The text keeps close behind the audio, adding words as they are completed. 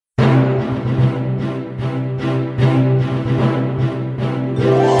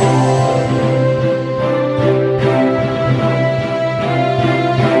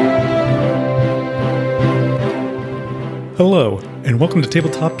welcome to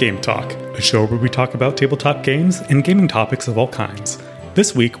Tabletop Game Talk, a show where we talk about tabletop games and gaming topics of all kinds.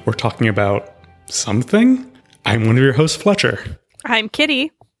 This week, we're talking about something. I'm one of your hosts, Fletcher. I'm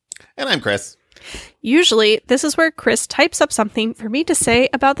Kitty. And I'm Chris. Usually, this is where Chris types up something for me to say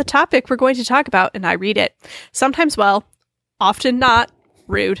about the topic we're going to talk about, and I read it. Sometimes well, often not.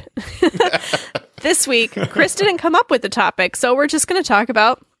 Rude. This week, Chris didn't come up with the topic, so we're just going to talk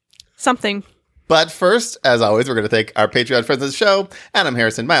about something. But first, as always, we're going to thank our Patreon friends of the show, Adam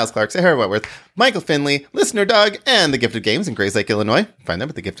Harrison, Miles Clark, Sahara Wentworth, Michael Finley, Listener Doug, and The Gift of Games in Grace Lake, Illinois. Find them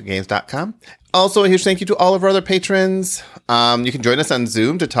at thegiftofgames.com. Also, a huge thank you to all of our other patrons. You can join us on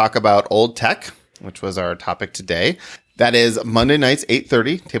Zoom to talk about old tech, which was our topic today. That is Monday nights,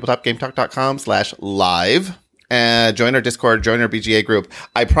 8:30, tabletopgametalk.com/live. Join our Discord, join our BGA group.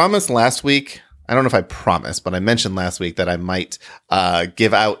 I promised last week, I don't know if I promised, but I mentioned last week that I might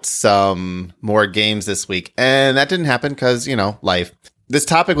give out some more games this week. And that didn't happen because, life. This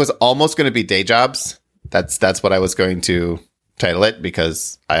topic was almost going to be day jobs. That's what I was going to title it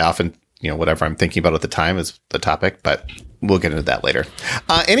because I often, whatever I'm thinking about at the time is the topic, but we'll get into that later.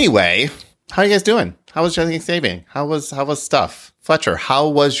 Anyway, how are you guys doing? How was your Thanksgiving? How was stuff? Fletcher, how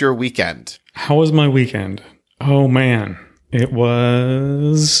was your weekend? How was my weekend? Oh, man. It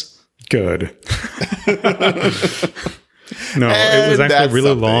was good. No, it was actually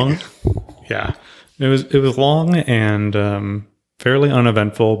really long. Yeah. It was long and fairly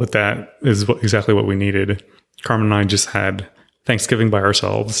uneventful, but that is exactly what we needed. Carmen and I just had Thanksgiving by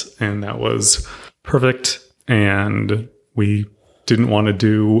ourselves, and that was perfect. And we didn't want to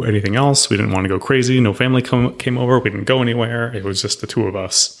do anything else. We didn't want to go crazy. No family came over. We didn't go anywhere. It was just the two of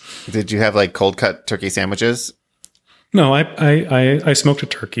us. Did you have cold cut turkey sandwiches? No, I smoked a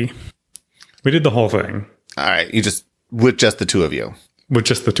turkey. We did the whole thing. All right. With just the two of you. With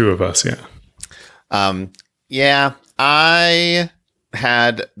just the two of us, yeah. Yeah, I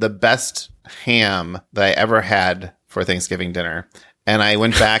had the best ham that I ever had for Thanksgiving dinner. And I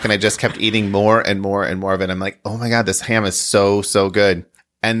went back and I just kept eating more and more and more of it. I'm like, oh my God, this ham is so, so good.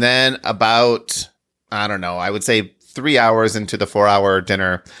 And then about, I don't know, I would say 3 hours into the 4-hour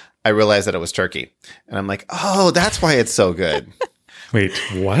dinner, I realized that it was turkey. And I'm like, oh, that's why it's so good. Wait,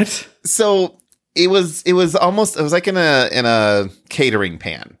 what? So it was like in a catering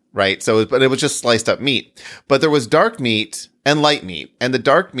pan, right? But it was just sliced up meat. But there was dark meat and light meat, and the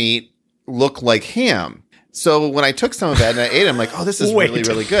dark meat looked like ham. So when I took some of that and I ate it, I'm like, oh, this is really,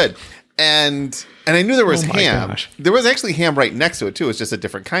 really good. And I knew there was ham. Gosh. There was actually ham right next to it too. It's just a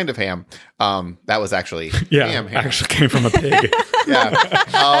different kind of ham. That was actually ham. Actually came from a pig.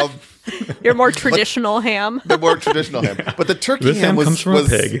 Yeah. Your more traditional ham. The more traditional ham. But the turkey ham was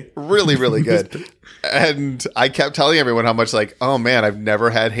really, really good. And I kept telling everyone how much oh man, I've never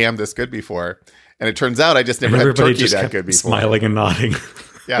had ham this good before. And it turns out I just never had turkey that good before. Smiling and nodding.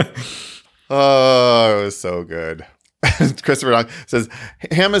 Yeah. Oh, it was so good. Christopher Dong says,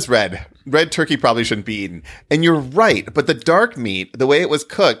 ham is red. Red turkey probably shouldn't be eaten. And you're right. But the dark meat, the way it was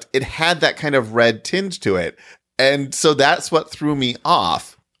cooked, it had that kind of red tinge to it. And so that's what threw me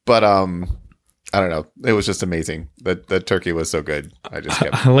off. But I don't know. It was just amazing. The turkey was so good.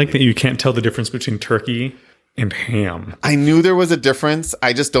 I like that you can't tell the difference between turkey and ham. I knew there was a difference.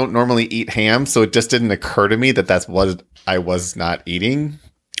 I just don't normally eat ham. So it just didn't occur to me that that's what I was not eating.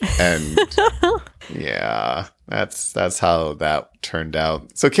 And yeah, that's how that turned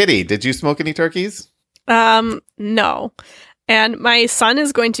out. So Kitty, did you smoke any turkeys? No. And my son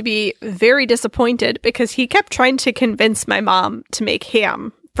is going to be very disappointed because he kept trying to convince my mom to make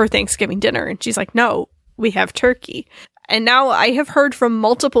ham for Thanksgiving dinner. And she's like, no, we have turkey. And now I have heard from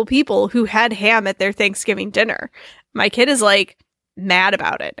multiple people who had ham at their Thanksgiving dinner. My kid is mad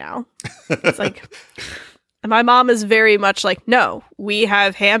about it now. It's and my mom is very much no, we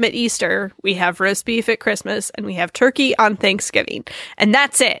have ham at Easter, we have roast beef at Christmas, and we have turkey on Thanksgiving. And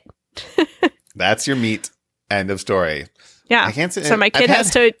that's it. That's your meat. End of story. Yeah. I can't say, so my kid has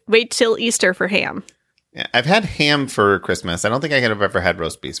to wait till Easter for ham. Yeah, I've had ham for Christmas. I don't think I have ever had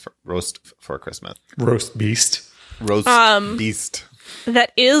roast for Christmas. Roast beast. Roast beast.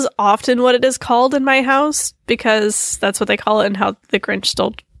 That is often what it is called in my house because that's what they call it in How the Grinch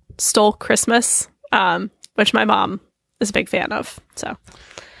Stole Christmas. Which my mom is a big fan of. So,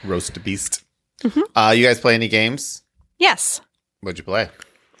 roast beast. Mm-hmm. You guys play any games? Yes. What'd you play?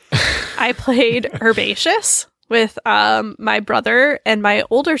 I played Herbaceous with my brother and my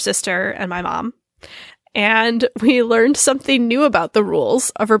older sister and my mom. And we learned something new about the rules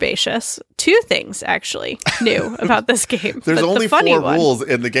of Herbaceous. 2 things, actually, new about this game. There's only 4 rules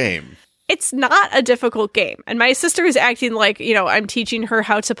in the game. It's not a difficult game. And my sister is acting like, I'm teaching her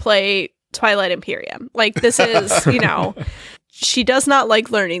how to play Twilight Imperium. This is, she does not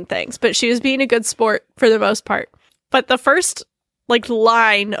like learning things, but she was being a good sport for the most part. But the first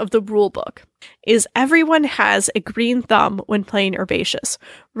line of the rule book is everyone has a green thumb when playing Herbaceous.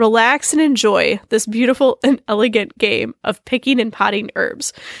 Relax and enjoy this beautiful and elegant game of picking and potting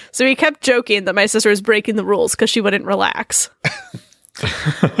herbs. So we kept joking that my sister was breaking the rules because she wouldn't relax.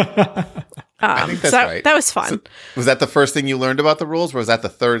 I think that's right. That was fun. So, was that the first thing you learned about the rules, or was that the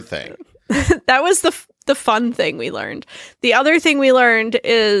third thing? That was the fun thing we learned. The other thing we learned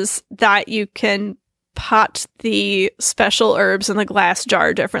is that you can pot the special herbs in the glass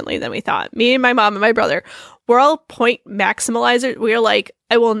jar differently than we thought. Me and my mom and my brother, we're all point maximalizers. We're like,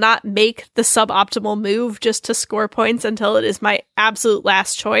 I will not make the suboptimal move just to score points until it is my absolute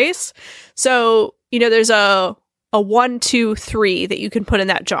last choice. So, there's a 1, 2, 3 that you can put in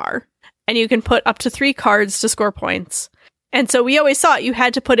that jar. And you can put up to 3 cards to score points. And so we always thought you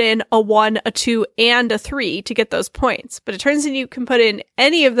had to put in a 1, a 2, and a 3 to get those points. But it turns out you can put in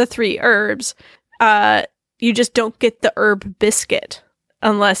any of the 3 herbs. You just don't get the herb biscuit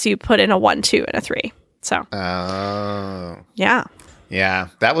unless you put in a 1, 2, and a 3. So. Yeah. Yeah,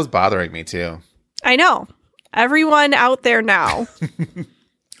 that was bothering me too. I know. Everyone out there now.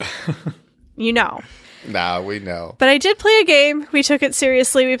 No, we know. But I did play a game. We took it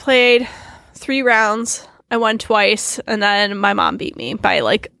seriously. We played 3 rounds. I won twice, and then my mom beat me by a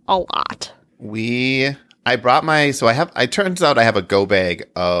lot. It turns out I have a go bag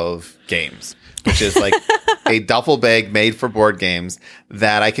of games, which is a duffel bag made for board games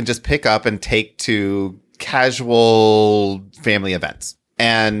that I can just pick up and take to casual family events.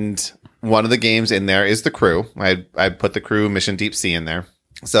 And one of the games in there is The Crew. I put The Crew Mission Deep Sea in there.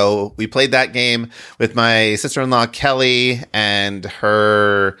 So we played that game with my sister-in-law, Kelly, and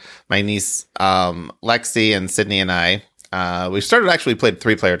my niece, Lexi, and Sydney and I. We played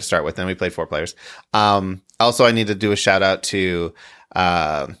 3-player to start with, and we played 4 players. Also, I need to do a shout out to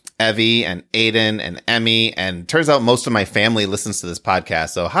Evie and Aiden and Emmy. And turns out most of my family listens to this podcast.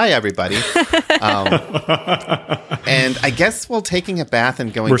 So hi, everybody. And I guess while taking a bath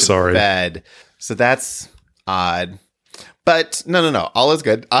and going bed. So that's odd. But no, all is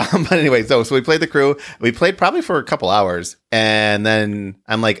good. But anyway, so we played The Crew. We played probably for a couple hours. And then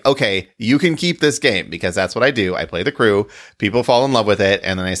I'm like, okay, you can keep this game because that's what I do. I play The Crew. People fall in love with it.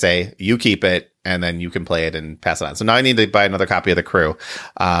 And then I say, you keep it. And then you can play it and pass it on. So now I need to buy another copy of The Crew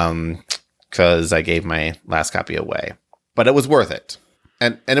because I gave my last copy away. But it was worth it.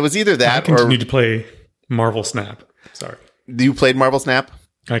 And it was either that or... I continue to play Marvel Snap. Sorry. You played Marvel Snap?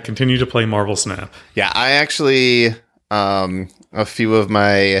 I continue to play Marvel Snap. Yeah, I actually... a few of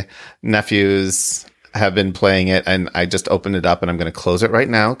my nephews have been playing it, and I just opened it up, and I'm going to close it right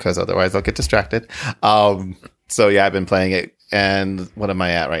now because otherwise I'll get distracted. So yeah, I've been playing it, and what am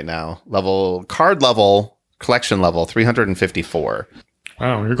I at right now? Collection level 354.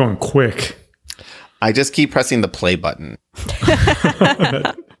 Wow, you're going quick. I just keep pressing the play button.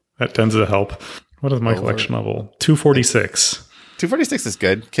 that tends to help. What is my collection level? 246. 246 is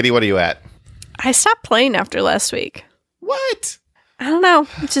good. Kitty, what are you at? I stopped playing after last week. What? I don't know.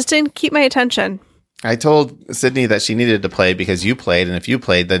 It just didn't keep my attention. I told Sydney that she needed to play because you played, and if you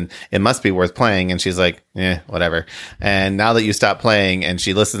played, then it must be worth playing. And she's like, whatever. And now that you stopped playing and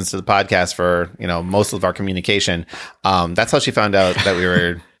she listens to the podcast for, most of our communication, that's how she found out that we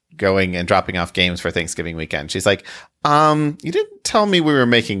were going and dropping off games for Thanksgiving weekend. She's like, you didn't tell me we were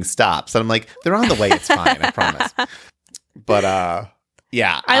making stops. And I'm like, they're on the way. It's fine. I promise. But,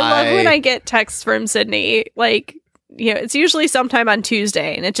 yeah. I love when I get texts from Sydney, it's usually sometime on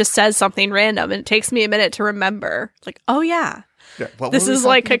Tuesday, and it just says something random, and it takes me a minute to remember. Oh, yeah. This is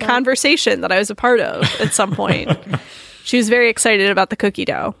a conversation that I was a part of at some point. She was very excited about the cookie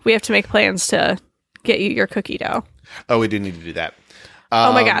dough. We have to make plans to get you your cookie dough. Oh, we do need to do that.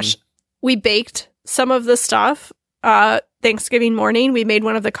 Oh, my gosh. We baked some of the stuff. Thanksgiving morning, we made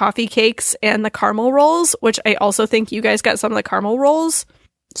one of the coffee cakes and the caramel rolls, which I also think you guys got some of the caramel rolls.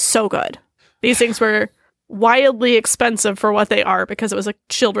 So good. These things were wildly expensive for what they are because it was a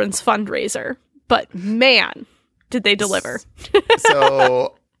children's fundraiser. But man, did they deliver.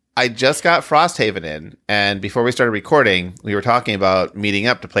 So I just got Frosthaven in, and before we started recording, we were talking about meeting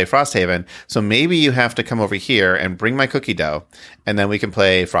up to play Frosthaven. So maybe you have to come over here and bring my cookie dough, and then we can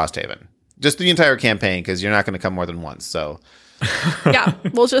play Frosthaven. Just the entire campaign, because you're not going to come more than once. So yeah,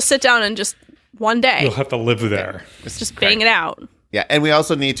 we'll just sit down and just one day. You'll have to live there. Just bang it out. Yeah, and we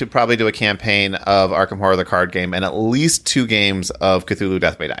also need to probably do a campaign of Arkham Horror the card game and at least 2 games of Cthulhu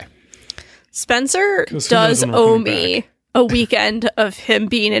Death May Die. Spencer does owe me a weekend of him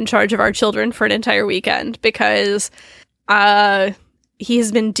being in charge of our children for an entire weekend because he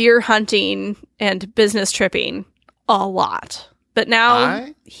has been deer hunting and business tripping a lot. But now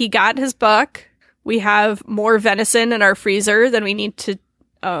he got his buck. We have more venison in our freezer than we need to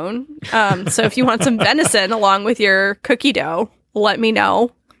own. So if you want some venison along with your cookie dough, let me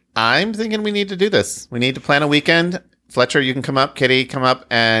know. I'm thinking we need to do this. We need to plan a weekend. Fletcher, you can come up. Kitty, come up,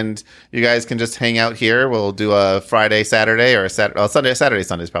 and you guys can just hang out here. We'll do a Friday, Saturday, or a Sunday. Saturday,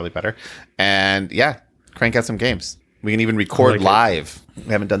 Sunday is probably better. And yeah, crank out some games. We can even record live.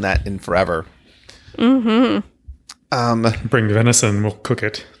 We haven't done that in forever. Mm-hmm. Bring venison. We'll cook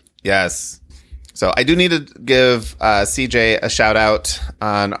it. Yes. So I do need to give CJ a shout out.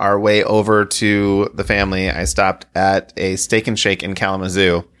 On our way over to the family, I stopped at a Steak and Shake in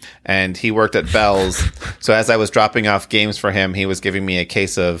Kalamazoo, and he worked at Bell's. So as I was dropping off games for him, he was giving me a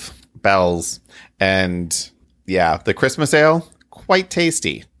case of Bell's. And yeah, the Christmas ale, quite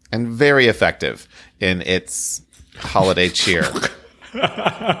tasty and very effective in its holiday cheer.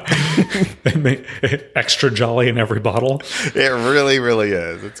 They make it extra jolly in every bottle. It really, really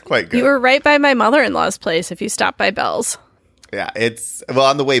is. It's quite good. You were right by my mother-in-law's place if you stopped by Bell's. Yeah,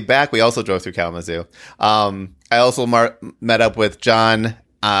 on the way back, we also drove through Kalamazoo. I also met up with John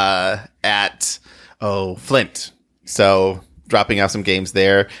at Flint. So dropping off some games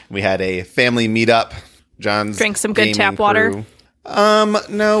there. We had a family meetup. John's drank some good tap water.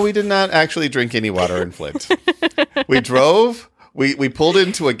 No, we did not actually drink any water in Flint. We drove. We pulled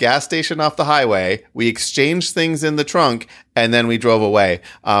into a gas station off the highway. We exchanged things in the trunk, and then we drove away,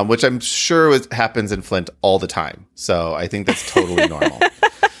 which I'm sure happens in Flint all the time. So I think that's totally normal.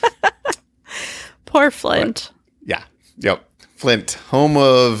 Poor Flint. But, yeah. Yep. Flint, home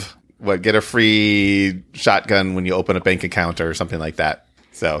of get a free shotgun when you open a bank account or something like that.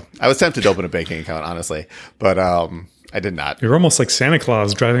 So I was tempted to open a banking account, honestly, but I did not. You're almost like Santa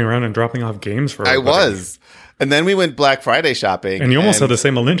Claus driving around and dropping off games for everybody. I was. And then we went Black Friday shopping. And you almost had the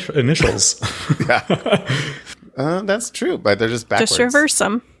same initials. Yeah. That's true, but they're just backwards. Just reverse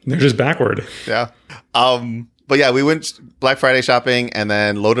them. They're just backward. Yeah. But yeah, we went Black Friday shopping and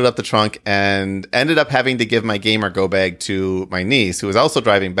then loaded up the trunk and ended up having to give my gamer go bag to my niece, who was also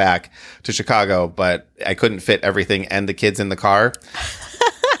driving back to Chicago, but I couldn't fit everything and the kids in the car.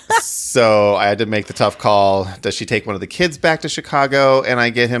 So I had to make the tough call. Does she take one of the kids back to Chicago and I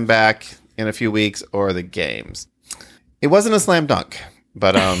get him back in a few weeks, or the games? It wasn't a slam dunk,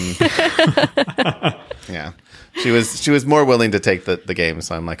 but yeah, she was more willing to take the games.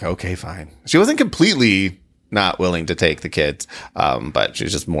 So I'm like, okay, fine. She wasn't completely not willing to take the kids, but she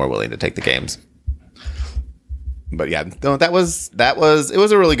was just more willing to take the games. But yeah, no, it was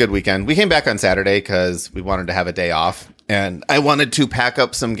a really good weekend. We came back on Saturday because we wanted to have a day off. And I wanted to pack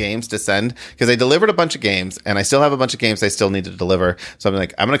up some games to send because I delivered a bunch of games and I still have a bunch of games I still need to deliver. So I'm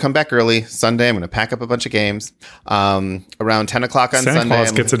like, I'm going to come back early Sunday. I'm going to pack up a bunch of games around 10 o'clock on Santa Sunday.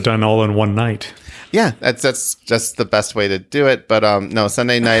 Claus gets it done all in one night. Yeah, that's just the best way to do it. But no,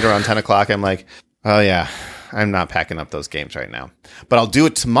 Sunday night around 10 o'clock, I'm like, oh yeah, I'm not packing up those games right now. But I'll do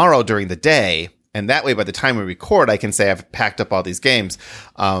it tomorrow during the day. And that way, by the time we record, I can say I've packed up all these games.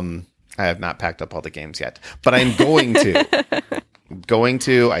 I have not packed up all the games yet, but I'm going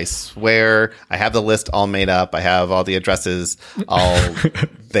to. I swear. I have the list all made up. I have all the addresses all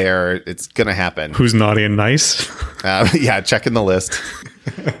there. It's going to happen. Who's naughty and nice? Yeah, checking the list.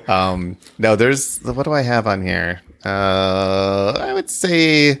 No, what do I have on here? I would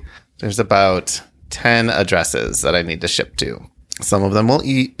say there's about 10 addresses that I need to ship to. Some of them will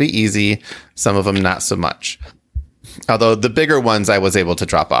be easy. Some of them not so much. Although the bigger ones I was able to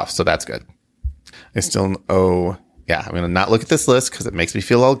drop off, so that's good. I still yeah, I'm going to not look at this list because it makes me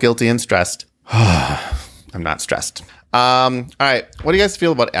feel all guilty and stressed. I'm not stressed. All right. What do you guys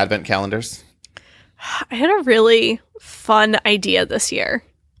feel about advent calendars? I had a really fun idea this year.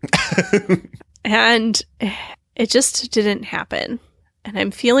 And it just didn't happen. And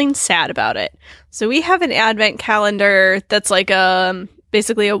I'm feeling sad about it. So we have an advent calendar that's like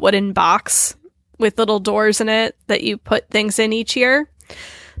basically a wooden box with little doors in it that you put things in each year.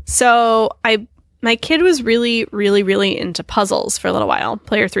 So my kid was really, really, really into puzzles for a little while.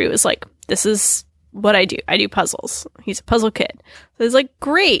 Player 3 was like, this is what I do. I do puzzles. He's a puzzle kid. So I was like,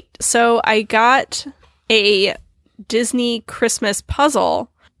 great. So I got a Disney Christmas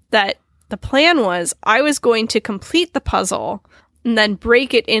puzzle that the plan was I was going to complete the puzzle and then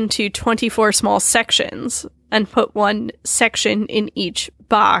break it into 24 small sections and put one section in each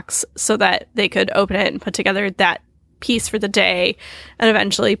box so that they could open it and put together that piece for the day and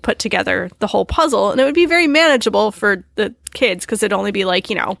eventually put together the whole puzzle. And it would be very manageable for the kids because it'd only be like,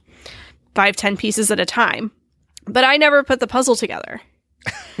 5-10 pieces at a time. But I never put the puzzle together.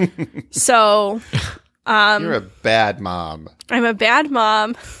 So you're a bad mom. I'm a bad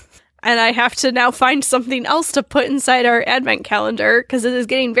mom. And I have to now find something else to put inside our advent calendar because it is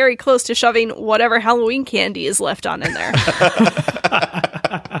getting very close to shoving whatever Halloween candy is left on in there.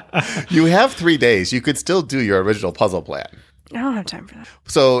 You have 3 days. You could still do your original puzzle plan. I don't have time for that.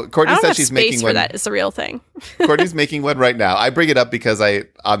 So Courtney said she's making one. That is the real thing. Courtney's making one right now. I bring it up because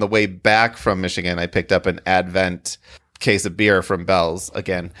on the way back from Michigan, I picked up an Advent case of beer from Bell's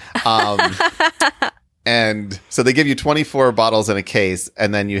again. And so they give you 24 bottles in a case,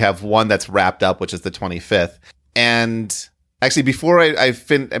 and then you have one that's wrapped up, which is the 25th. And actually, before I ask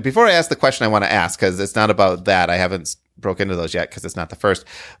the question I want to ask, because it's not about that, I haven't broke into those yet because it's not the first.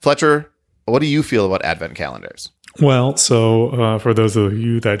 Fletcher, what do you feel about Advent calendars? Well, so for those of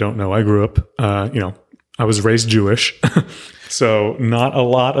you that don't know, I grew up, I was raised Jewish. So not a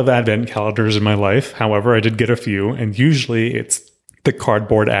lot of Advent calendars in my life. However, I did get a few, and usually it's the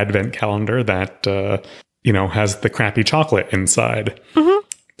cardboard Advent calendar that, has the crappy chocolate inside. Mm-hmm.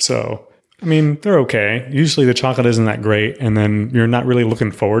 So, I mean, they're okay. Usually the chocolate isn't that great, and then you're not really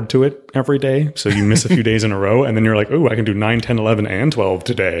looking forward to it every day. So you miss a few days in a row, and then you're like, oh, I can do 9, 10, 11, and 12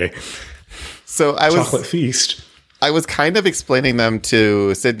 today. So Chocolate feast. I was kind of explaining them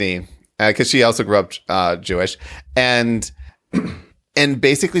to Sydney because she also grew up Jewish, and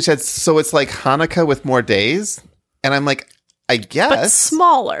basically said, so it's like Hanukkah with more days, and I'm like, I guess, but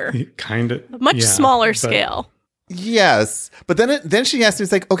smaller, kind of much smaller scale. Yes, but then she asked me,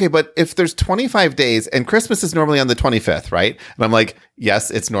 it's like, okay, but if there's 25 days and Christmas is normally on the 25th, right? And I'm like,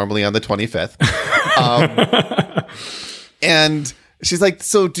 yes, it's normally on the 25th. And she's like,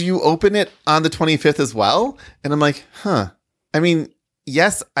 so do you open it on the 25th as well? And I'm like, I mean,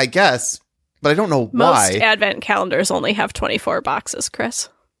 yes, I guess, but I don't know why. Most Advent calendars only have 24 boxes, Chris.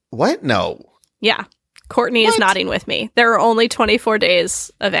 What? No. Yeah. Courtney is nodding with me. There are only 24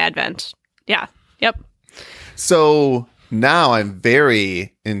 days of Advent. Yeah. Yep. So now I'm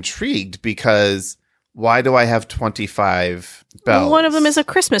very intrigued because why do I have 25 bells? Well, one of them is a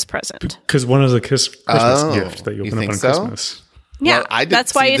Christmas present. Because one is a Christmas gift that you open up on Christmas. Yeah, well,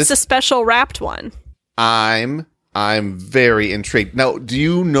 that's why it's a special wrapped one. I'm very intrigued. Now, do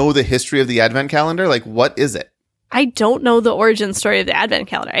you know the history of the Advent calendar? Like, what is it? I don't know the origin story of the Advent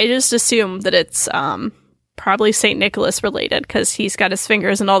calendar. I just assume that it's probably St. Nicholas related because he's got his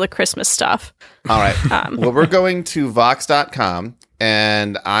fingers in all the Christmas stuff. All right. Well, we're going to Vox.com,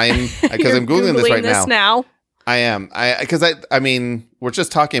 and I'm Googling this right now. I am. I mean, we're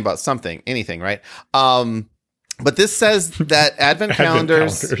just talking about anything, right? But this says that Advent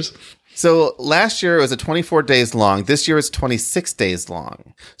calendars. So last year it was 24 days long. This year it's 26 days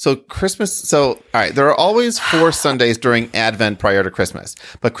long. So Christmas. So, all right, there are always 4 Sundays during Advent prior to Christmas,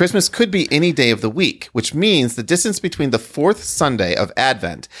 but Christmas could be any day of the week, which means the distance between the 4th Sunday of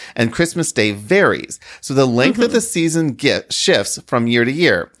Advent and Christmas Day varies. So the length of the season shifts from year to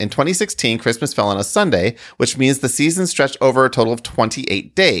year. In 2016, Christmas fell on a Sunday, which means the season stretched over a total of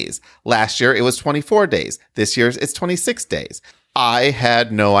 28 days. Last year it was 24 days. This year it's 26 days. I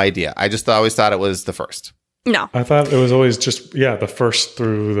had no idea. I just always thought it was the first. No. I thought it was always just, the 1st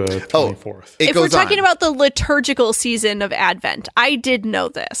through the 24th. If we're talking about the liturgical season of Advent, I did know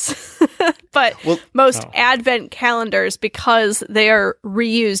this. But most Advent calendars, because they are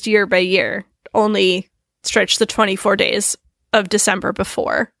reused year by year, only stretch the 24 days of December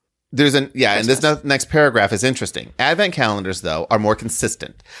before. And this next paragraph is interesting. Advent calendars, though, are more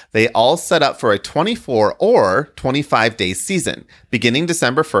consistent. They all set up for a 24 or 25 day season, beginning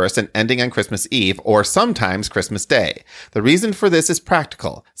December 1st and ending on Christmas Eve, or sometimes Christmas Day. The reason for this is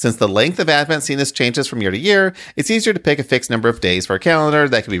practical. Since the length of Advent season changes from year to year, it's easier to pick a fixed number of days for a calendar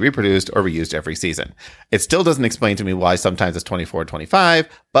that can be reproduced or reused every season. It still doesn't explain to me why sometimes it's 24 or 25,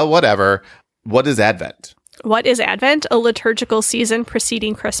 but whatever. What is Advent? What is Advent? A liturgical season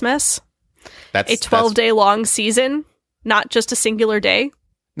preceding Christmas. A 12-day long season, not just a singular day.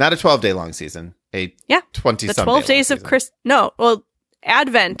 Not a 12-day long season. 20-some the 12 days of Christmas. No, well,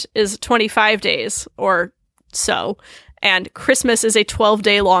 Advent is 25 days or so, and Christmas is a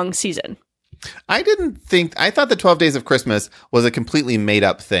 12-day long season. I thought the 12 days of Christmas was a completely made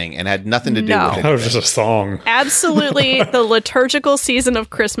up thing and had nothing to do with it. That was just a song. Absolutely. The liturgical season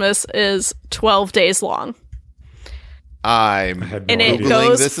of Christmas is 12 days long. It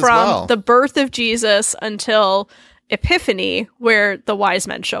goes from the birth of Jesus until Epiphany, where the wise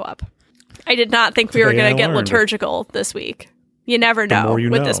men show up. I did not think we were going to get liturgical this week. You never know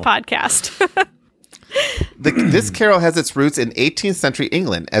with this podcast. This carol has its roots in 18th century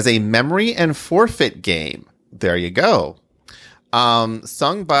England as a memory and forfeit game. There you go.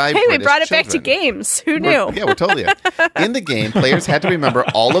 Sung by British we brought it children. Back to games. Who knew? We're totally. In the game, players had to remember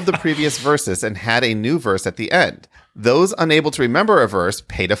all of the previous verses and had a new verse at the end. Those unable to remember a verse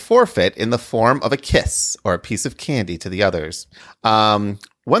paid a forfeit in the form of a kiss or a piece of candy to the others.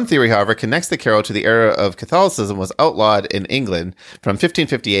 One theory, however, connects the carol to the era of Catholicism was outlawed in England from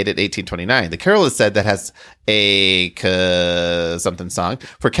 1558 to 1829. The carol is said that has a something song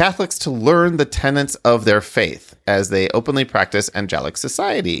for Catholics to learn the tenets of their faith as they openly practice angelic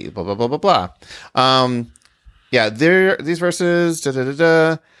society. Blah, blah, blah, blah, blah. These verses,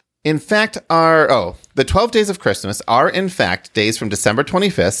 in fact, the 12 days of Christmas are, in fact, days from December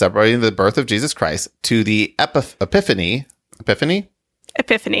 25th, celebrating the birth of Jesus Christ, to the Epiphany,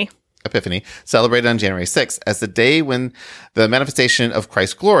 celebrated on January 6th, as the day when the manifestation of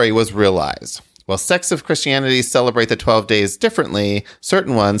Christ's glory was realized. While sects of Christianity celebrate the 12 days differently,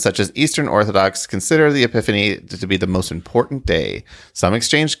 certain ones, such as Eastern Orthodox, consider the Epiphany to be the most important day. Some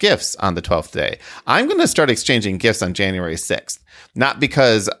exchange gifts on the 12th day. I'm going to start exchanging gifts on January 6th. Not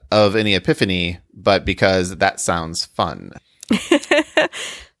because of any epiphany, but because that sounds fun.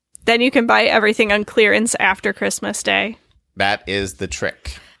 Then you can buy everything on clearance after Christmas Day. That is the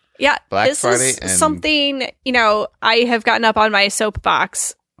trick. Yeah, Black Friday is something, I have gotten up on my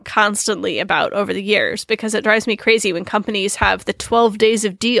soapbox constantly about over the years because it drives me crazy when companies have the 12 days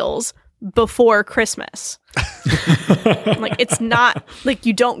of deals before Christmas. Like, it's not, like,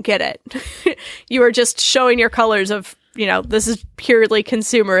 you don't get it. You are just showing your colors of, this is purely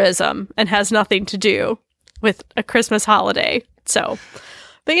consumerism and has nothing to do with a Christmas holiday. So,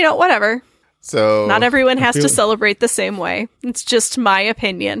 but whatever. So not everyone has to celebrate the same way. It's just my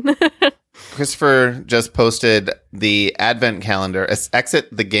opinion. Christopher just posted the advent calendar,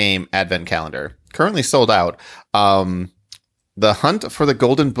 Exit the Game advent calendar, currently sold out. The Hunt for the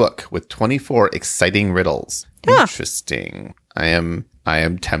Golden Book with 24 exciting riddles. Huh. Interesting. I am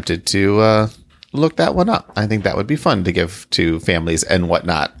tempted to look that one up. I think that would be fun to give to families and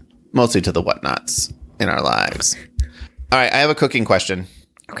whatnot, mostly to the whatnots in our lives. All right, I have a cooking question.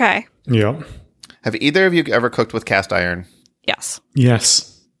 Okay. Yeah. Have either of you ever cooked with cast iron? Yes.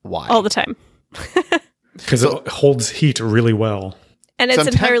 Yes. Why? All the time. Because it holds heat really well. And it's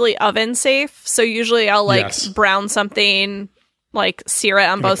entirely oven safe. So usually I'll brown something, like sear it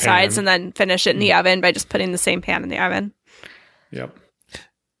on both sides and then finish it in the oven by just putting the same pan in the oven. Yep.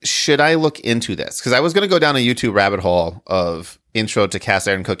 Should I look into this? Because I was going to go down a YouTube rabbit hole of intro to cast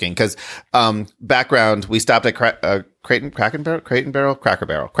iron cooking. Because background, we stopped at Cracker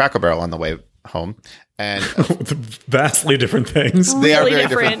Barrel on the way home, and vastly different things. They really are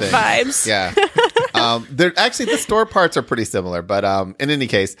very different vibes. Yeah. They're actually, the store parts are pretty similar, but in any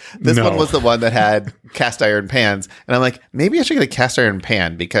case, this one was the one that had cast iron pans, and I'm like, maybe I should get a cast iron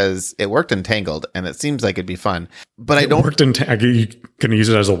pan because it worked in Tangled, and it seems like it'd be fun. But I don't. You can use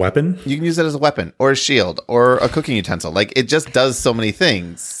it as a weapon. You can use it as a weapon or a shield or a cooking utensil. Like, it just does so many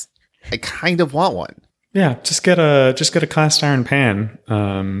things. I kind of want one. Yeah, just get a cast iron pan.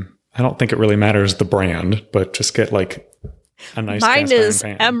 I don't think it really matters the brand, but just get like a nice. Mine is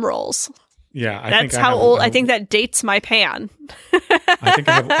Emerald's. Yeah, that's how old. I think that dates my pan. I think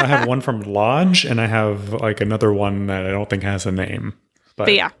I have one from Lodge, and I have like another one that I don't think has a name.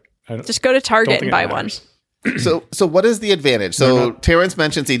 But yeah, just go to Target and buy one. So what is the advantage? So Terrence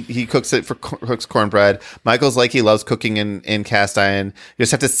mentions he cooks cornbread. Michael's like he loves cooking in cast iron. You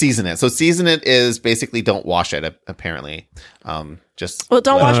just have to season it. So season it is basically don't wash it. Apparently, don't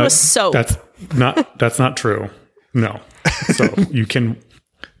wash it with soap. That's not true. No. So you can.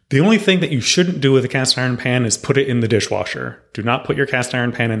 The only thing that you shouldn't do with a cast iron pan is put it in the dishwasher. Do not put your cast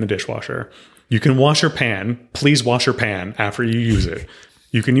iron pan in the dishwasher. You can wash your pan. Please wash your pan after you use it.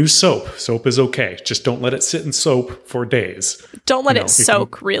 You can use soap. Soap is okay. Just don't let it sit in soap for days. Don't let it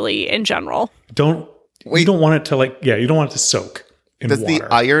soak, really, in general. You don't want it to you don't want it to soak in water. Does the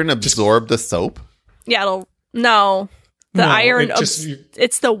iron absorb the soap? Yeah, the iron,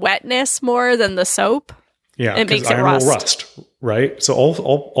 it's the wetness more than the soap. Yeah, it makes it iron will rust, right? So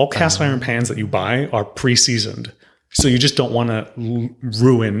all cast iron pans that you buy are pre-seasoned. So you just don't want to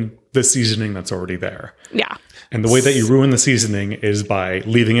ruin the seasoning that's already there. Yeah. And the way that you ruin the seasoning is by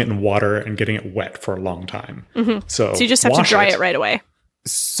leaving it in water and getting it wet for a long time. Mm-hmm. So you just have to dry it right away.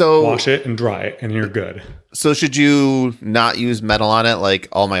 So wash it and dry it, and you're good. So should you not use metal on it like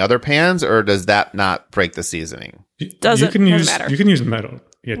all my other pans, or does that not break the seasoning? Doesn't matter. You can use metal.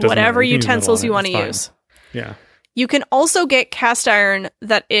 Yeah, whatever utensils you want to use. Yeah. You can also get cast iron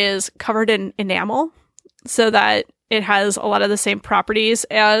that is covered in enamel, so that it has a lot of the same properties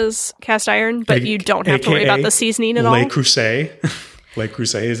as cast iron, but you don't have to worry about the seasoning at all. Le Creuset. Le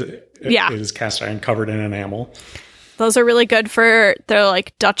Creuset is cast iron covered in enamel. Those are really good for, they're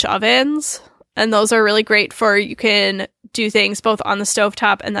like Dutch ovens, and those are really great for, you can do things both on the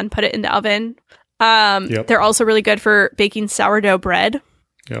stovetop and then put it in the oven. They're also really good for baking sourdough bread.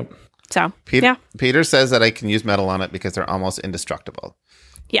 Yep. So, Peter says that I can use metal on it because they're almost indestructible.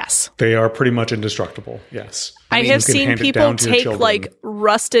 Yes. They are pretty much indestructible. Yes. I have seen people take like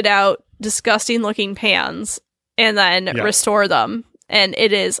rusted out, disgusting looking pans and then restore them. And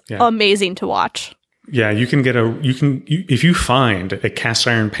it is amazing to watch. Yeah, you can get if you find a cast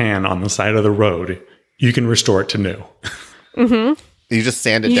iron pan on the side of the road, you can restore it to new. Mm-hmm. You just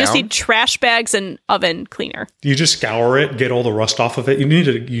sand it down? You just need trash bags and oven cleaner. You just scour it, get all the rust off of it. You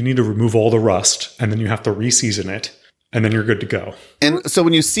need to remove all the rust, and then you have to re-season it, and then you're good to go. And so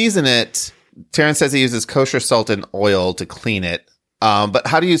when you season it, Terrence says he uses kosher salt and oil to clean it. But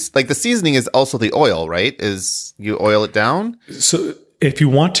how do you, like, the seasoning is also the oil, right? Is you oil it down? So if you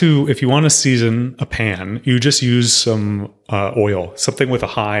want to season a pan, you just use some oil, something with a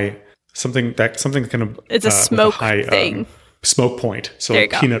high, something that kind of it's a smoke thing. Smoke point. So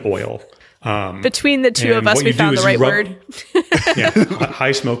like peanut oil. Between the two of us, we found the right word.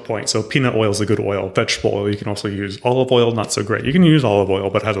 High smoke point. So peanut oil is a good oil. Vegetable oil, you can also use. Olive oil, not so great. You can use olive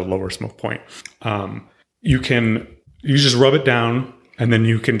oil, but it has a lower smoke point. You just rub it down, and then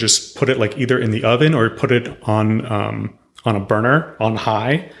you can just put it like either in the oven or put it on a burner on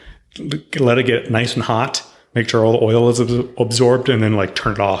high. Let it get nice and hot. Make sure all the oil is absorbed, and then like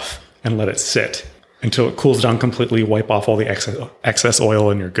turn it off and let it sit until it cools down completely. Wipe off all the excess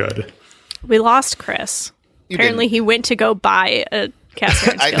oil, and you're good. We lost Chris. Apparently, he went to go buy a cast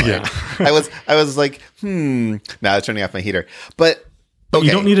iron skillet. I was like, Now I was turning off my heater, but okay.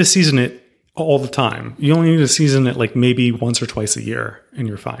 You don't need to season it all the time. You only need to season it like maybe once or twice a year, and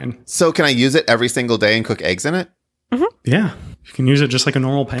you're fine. So, can I use it every single day and cook eggs in it? Mm-hmm. Yeah, you can use it just like a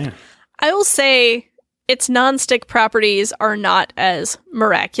normal pan. I will say its nonstick properties are not as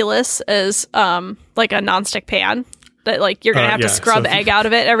miraculous as like a nonstick pan that like you're gonna have to scrub egg out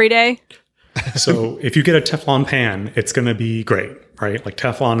of it every day. So if you get a Teflon pan, it's going to be great, right? Like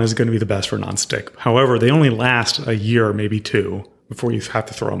Teflon is going to be the best for nonstick. However, they only last a year, maybe two, before you have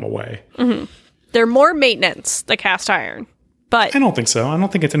to throw them away. Mm-hmm. They're more maintenance, the cast iron, but I don't think so. I don't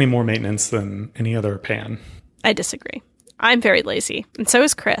think it's any more maintenance than any other pan. I disagree. I'm very lazy, and so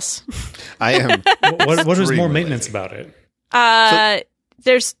is Chris. I am. What is more maintenance about it?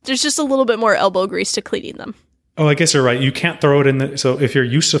 There's just a little bit more elbow grease to cleaning them. Oh, I guess you're right. You can't throw it in the... So if you're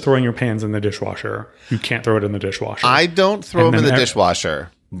used to throwing your pans in the dishwasher, you can't throw it in the dishwasher. I don't throw them in the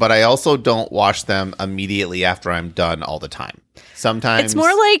dishwasher, but I also don't wash them immediately after I'm done all the time. Sometimes... It's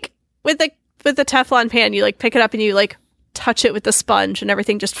more like with the Teflon pan, you like pick it up and you like touch it with the sponge and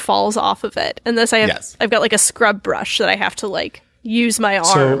everything just falls off of it. And this I've got like a scrub brush that I have to like use my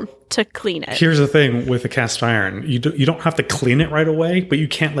arm to clean it. Here's the thing with the cast iron. You don't have to clean it right away, but you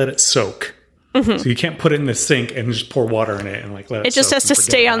can't let it soak. Mm-hmm. So you can't put it in the sink and just pour water in it and like let it. It just has to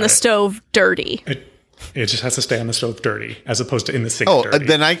stay on the stove dirty. It just has to stay on the stove dirty, as opposed to in the sink. Dirty.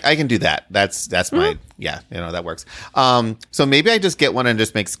 Then I can do that. That's my that works. So maybe I just get one and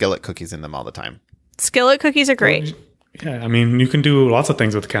just make skillet cookies in them all the time. Skillet cookies are great. Yeah, I mean, you can do lots of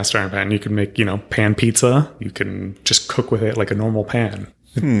things with the cast iron pan. You can make pan pizza. You can just cook with it like a normal pan.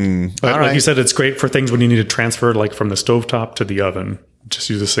 But like you said, it's great for things when you need to transfer like from the stovetop to the oven. Just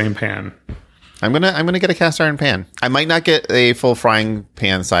use the same pan. I'm gonna get a cast iron pan. I might not get a full frying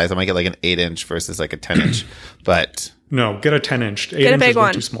pan size. I might get like an 8-inch versus like a 10-inch. But no, get a 10-inch. 8-inch is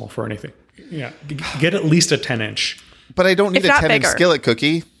way too small for anything. Yeah, get at least a 10-inch. But I don't need a 10-inch skillet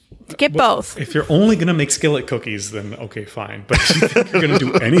cookie. Get both. If you're only gonna make skillet cookies, then okay, fine. But if you think you're gonna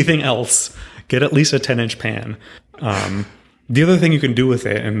do anything else, get at least a 10-inch pan. The other thing you can do with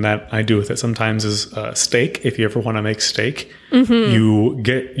it, and that I do with it sometimes, is steak. If you ever want to make steak, you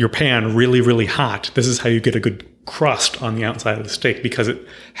get your pan really, really hot. This is how you get a good crust on the outside of the steak because it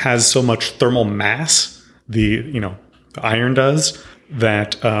has so much thermal mass, the iron does,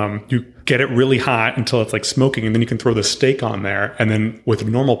 that you get it really hot until it's like smoking, and then you can throw the steak on there. And then with a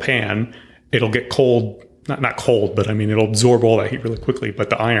normal pan, it'll get cold. Not cold, but I mean, it'll absorb all that heat really quickly. But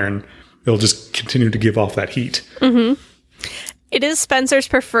the iron, it'll just continue to give off that heat. Mm-hmm. It is Spencer's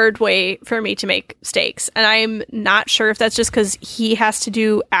preferred way for me to make steaks. And I'm not sure if that's just because he has to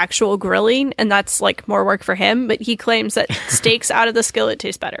do actual grilling and that's like more work for him. But he claims that steaks out of the skillet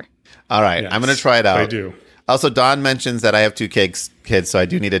taste better. All right. Yes, I'm going to try it out. I do. Also, Don mentions that I have 2 kids, so I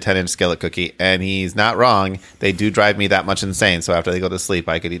do need a 10-inch skillet cookie. And he's not wrong. They do drive me that much insane. So after they go to sleep,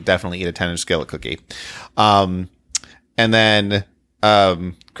 I could definitely eat a 10-inch skillet cookie. And then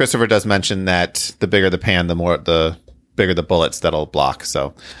Christopher does mention that the bigger the pan, the bigger the bullets that'll block.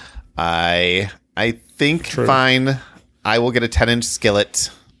 So I think fine. I will get a 10-inch skillet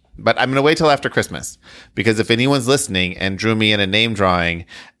But I'm going to wait till after Christmas, because if anyone's listening and drew me in a name drawing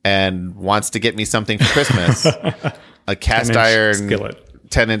and wants to get me something for Christmas, a cast iron skillet.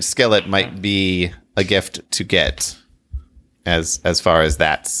 10-inch skillet might be a gift to get as far as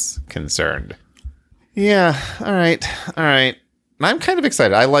that's concerned. Yeah. All right. I'm kind of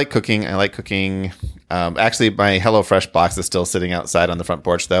excited. I like cooking. Actually, my HelloFresh box is still sitting outside on the front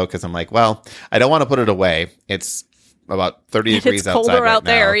porch, though, because I'm like, well, I don't want to put it away. It's about 30 degrees outside. It's colder out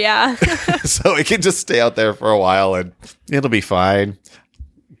there, yeah. So it can just stay out there for a while and it'll be fine.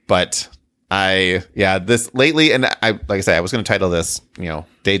 But this lately, and like I said, I was going to title this,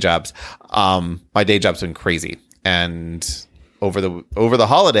 day jobs. My day job's been crazy. And over the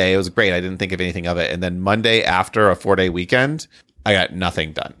holiday, it was great. I didn't think of anything of it. And then Monday after a 4-day weekend, I got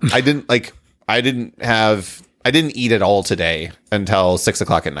nothing done. I didn't eat at all today until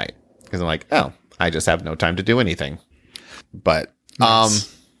 6:00 at night, because I'm like, oh, I just have no time to do anything. But,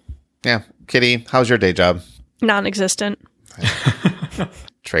 nice. Yeah. Kitty, how's your day job? Non-existent.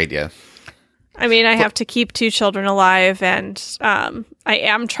 Trade you. I mean, I have to keep 2 children alive, and I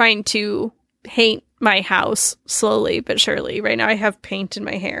am trying to paint my house slowly but surely. Right now I have paint in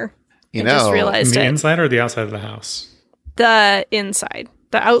my hair. Just realized the inside or the outside of the house? The inside.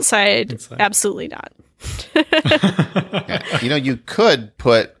 The outside. Absolutely not. Yeah. You could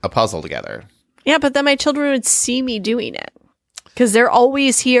put a puzzle together. Yeah, but then my children would see me doing it because they're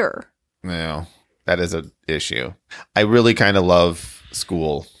always here. No, that is an issue. I really kind of love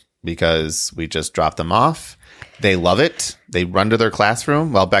school because we just drop them off. They love it. They run to their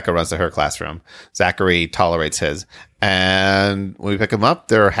classroom. Well, Becca runs to her classroom. Zachary tolerates his. And when we pick them up,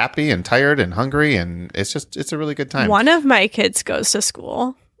 they're happy and tired and hungry. And it's a really good time. One of my kids goes to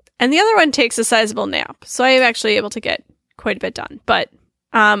school and the other one takes a sizable nap. So I am actually able to get quite a bit done. But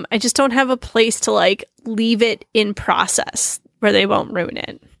I just don't have a place to leave it in process where they won't ruin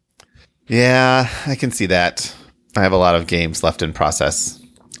it. Yeah, I can see that. I have a lot of games left in process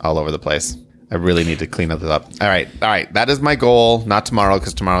all over the place. I really need to clean this up. All right. That is my goal. Not tomorrow,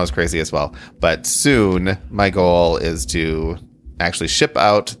 because tomorrow is crazy as well. But soon, my goal is to actually ship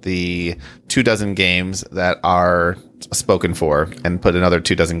out the 24 games that are spoken for and put another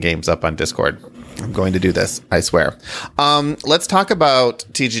 24 games up on Discord. I'm going to do this, I swear. Let's talk about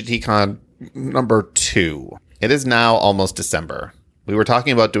TGTCon number 2. It is now almost December. We were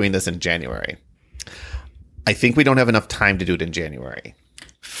talking about doing this in January. I think we don't have enough time to do it in January.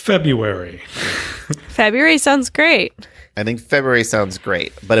 February sounds great. I think February sounds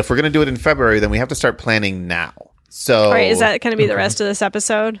great. But if we're going to do it in February, then we have to start planning now. So, all right, is that going to be the rest of this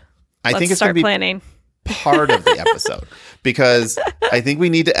episode? I think it's going to be planning. Part of the episode, because I think we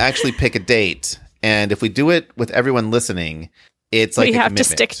need to actually pick a date. And if we do it with everyone listening, it's like we have to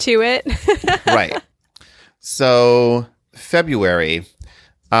stick to it. Right. So February,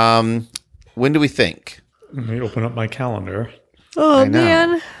 when do we think? Let me open up my calendar. Oh,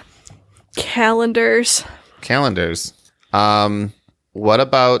 man. Calendars. What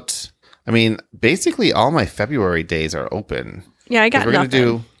about, basically all my February days are open. Yeah, I got nothing.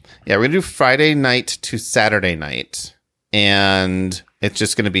 We're going to do Friday night to Saturday night. And it's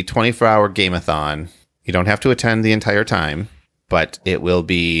just going to be 24-hour game-a-thon. You don't have to attend the entire time, but it will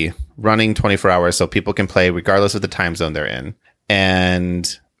be running 24 hours so people can play regardless of the time zone they're in.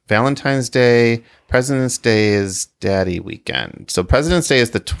 And Valentine's Day, President's Day is Daddy weekend. So President's Day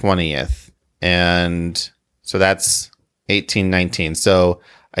is the 20th. And so that's 18-19. So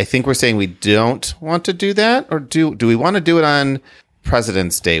I think we're saying we don't want to do that, or do we want to do it on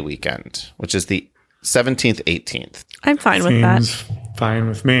President's Day weekend, which is the 17th, 18th? I'm fine with that. Fine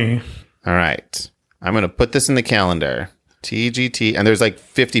with me. All right. I'm going to put this in the calendar. TGT. And there's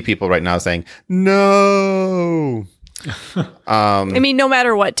 50 people right now saying, no. No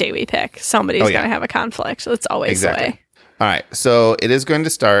matter what day we pick, somebody's going to have a conflict. So it's always the way. All right. So it is going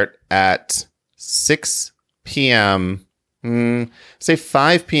to start at 6 p.m., say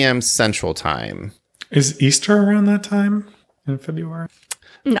 5 p.m. Central Time. Is Easter around that time in February?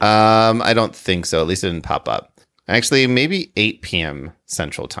 No. I don't think so. At least it didn't pop up. Actually, maybe 8 p.m.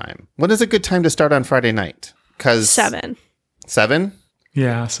 Central Time. When is a good time to start on Friday night? 7. 7?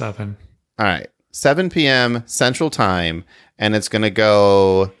 Yeah, 7. All right. 7 p.m. Central Time, and it's going to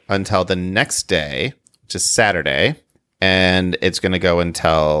go until the next day, which is Saturday, and it's going to go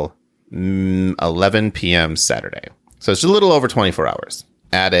until 11 p.m. Saturday. So it's a little over 24 hours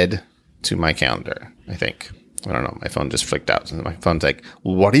added to my calendar, I think. I don't know. My phone just flicked out. My phone's like,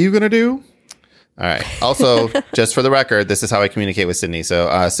 what are you going to do? All right. Also, just for the record, this is how I communicate with Sydney.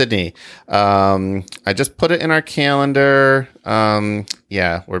 So, Sydney, I just put it in our calendar.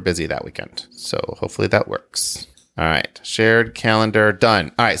 Yeah, we're busy that weekend. So hopefully that works. All right. Shared calendar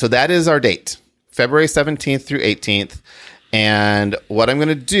done. All right. So that is our date, February 17th through 18th. And what I'm going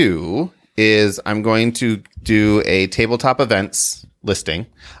to do is I'm going to do a tabletop events listing.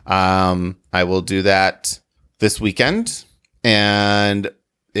 I will do that this weekend, and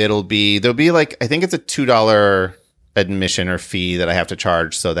there'll be like, I think it's a $2 admission or fee that I have to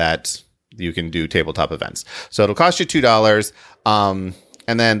charge so that you can do tabletop events. So it'll cost you $2.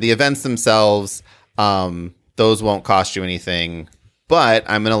 And then the events themselves, those won't cost you anything, but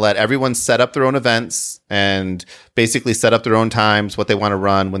I'm going to let everyone set up their own events and basically set up their own times, what they want to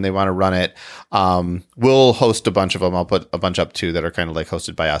run, when they want to run it. We'll host a bunch of them. I'll put a bunch up too that are kind of like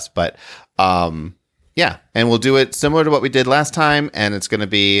hosted by us, but, yeah. And we'll do it similar to what we did last time. And it's going to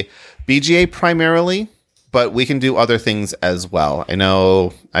be BGA primarily, but we can do other things as well. I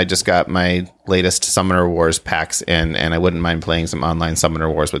know I just got my latest Summoner Wars packs in, and I wouldn't mind playing some online Summoner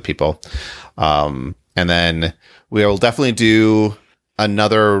Wars with people. And then we'll definitely do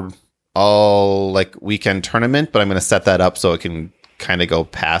another all like weekend tournament, but I'm going to set that up so it can kind of go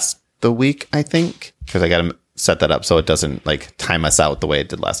past the week, I think, because I got to set that up so it doesn't like time us out the way it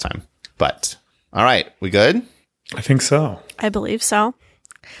did last time. But all right, we good? I think so. I believe so.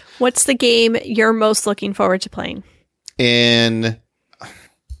 What's the game you're most looking forward to playing?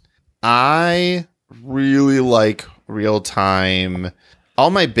 I really like real time.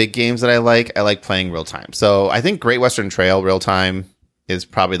 All my big games that I like playing real time. So I think Great Western Trail real time is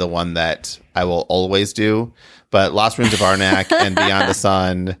probably the one that I will always do. But Lost Ruins of Arnak and Beyond the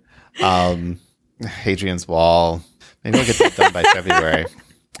Sun, Hadrian's Wall. Maybe I'll get that done by February.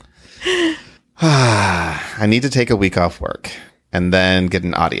 I need to take a week off work and then get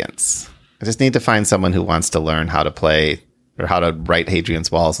an audience. I just need to find someone who wants to learn how to play or how to write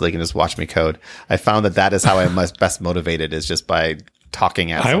Hadrian's Wall so they can just watch me code. I found that is how I'm best motivated, is just by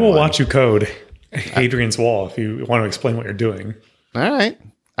talking at someone. I will watch you code Hadrian's Wall if you want to explain what you're doing. All right.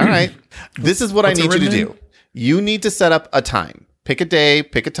 This is what I need you to do. You need to set up a time. Pick a day,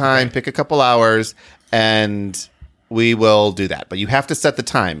 pick a time, pick a couple hours, and we will do that. But you have to set the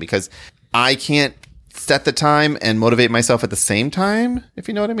time, because I can't set the time and motivate myself at the same time, if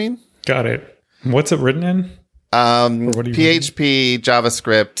you know what I mean. Got it. What's it written in? PHP,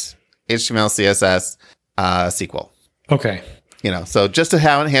 JavaScript, HTML, CSS, SQL. Okay. So just a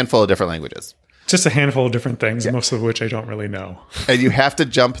handful of different languages. Just a handful of different things, most of which I don't really know. And you have to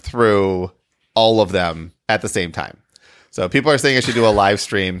jump through all of them at the same time. So people are saying I should do a live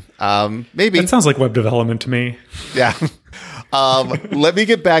stream. Maybe. That sounds like web development to me. Yeah. Let me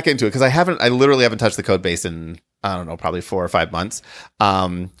get back into it, because I literally haven't touched the code base in, I don't know, probably 4 or 5 months.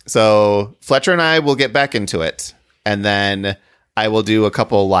 So Fletcher and I will get back into it, and then I will do a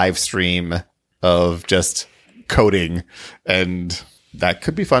couple live stream of just coding, and that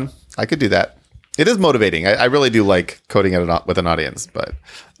could be fun. I could do that. It is motivating. I really do like coding with an audience, but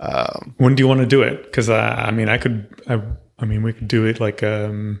when do you want to do it? Because we could do it like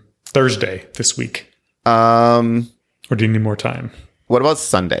Thursday this week. Or do you need more time? What about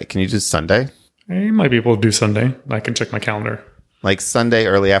Sunday? Can you do Sunday? I might be able to do Sunday. I can check my calendar. Like Sunday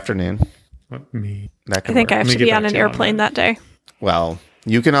early afternoon. I think I have to be on an airplane that day. Well,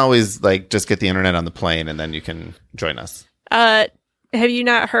 you can always just get the internet on the plane, and then you can join us. Have you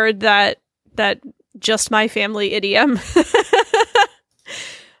not heard that just my family idiom?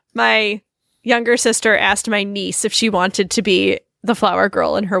 My younger sister asked my niece if she wanted to be the flower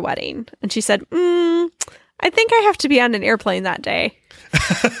girl in her wedding, and she said, I think I have to be on an airplane that day.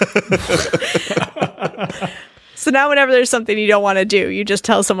 So now whenever there's something you don't want to do, you just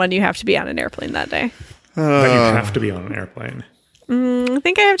tell someone you have to be on an airplane that day. But you have to be on an airplane. I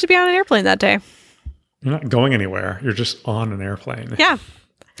think I have to be on an airplane that day. You're not going anywhere. You're just on an airplane. Yeah.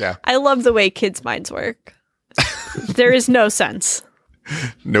 Yeah. I love the way kids' minds work. There is no sense.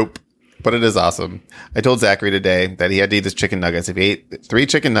 Nope. But it is awesome. I told Zachary today that he had to eat his chicken nuggets. If he ate 3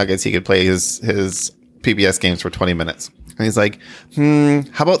 chicken nuggets, he could play his PBS games for 20 minutes. And he's like,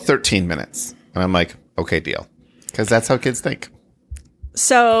 how about 13 minutes? And I'm like, okay, deal. Because that's how kids think.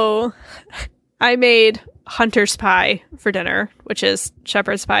 So I made hunter's pie for dinner, which is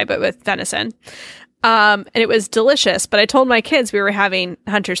shepherd's pie, but with venison. And it was delicious. But I told my kids we were having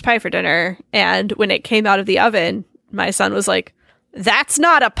hunter's pie for dinner. And when it came out of the oven, my son was like, that's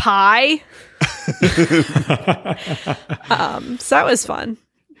not a pie. So that was fun.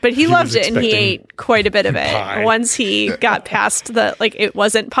 But he loved it, and he ate quite a bit of it. Pie. Once he got past it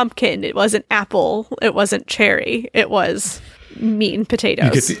wasn't pumpkin, it wasn't apple, it wasn't cherry, it was meat and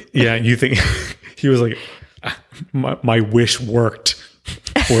potatoes. You think he was like, my wish worked.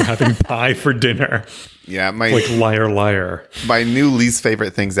 We're having pie for dinner. Yeah, like liar. My new least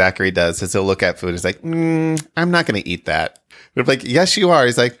favorite thing Zachary does is he'll look at food. He's like, I'm not going to eat that. But I'm like, yes, you are.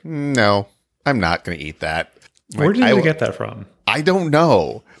 He's like, no, I'm not going to eat that. Where did you get that from? I don't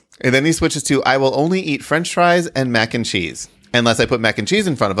know. And then he switches to, I will only eat French fries and mac and cheese. Unless I put mac and cheese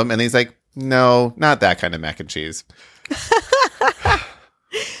in front of him. And he's like, no, not that kind of mac and cheese.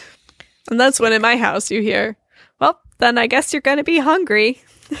 And that's when in my house you hear, well, then I guess you're going to be hungry.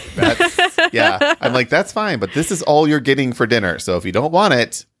 Yeah. I'm like, that's fine, but this is all you're getting for dinner. So if you don't want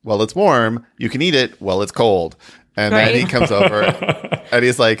it while it's warm, you can eat it while it's cold. And then he comes over and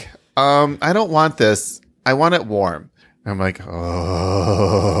he's like, I don't want this. I want it warm. I'm like,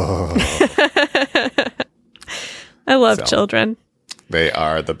 oh. I love children. They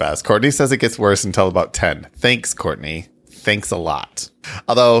are the best. Courtney says it gets worse until about 10. Thanks, Courtney. Thanks a lot.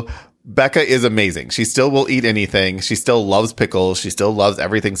 Although Becca is amazing. She still will eat anything. She still loves pickles. She still loves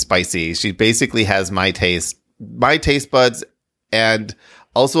everything spicy. She basically has my taste buds, and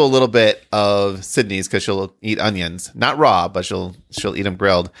also a little bit of Sydney's because she'll eat onions, not raw, but she'll eat them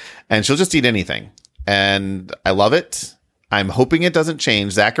grilled, and she'll just eat anything. And I love it. I'm hoping it doesn't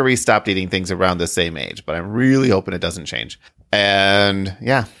change. Zachary stopped eating things around the same age, but I'm really hoping it doesn't change. And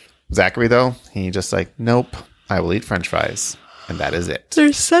yeah, Zachary though, he just like, nope, I will eat French fries. And that is it.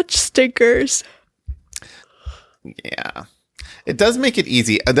 They're such stinkers. Yeah. It does make it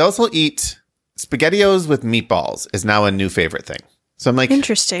easy. They also eat SpaghettiOs with meatballs is now a new favorite thing. So I'm like,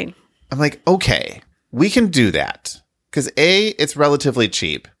 interesting. I'm like, okay, we can do that. Because A, it's relatively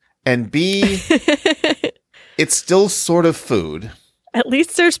cheap. And B, it's still sort of food. At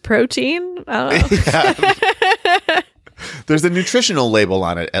least there's protein. I don't know. There's a nutritional label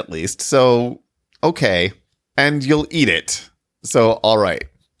on it, at least. So, okay. And you'll eat it. So, all right.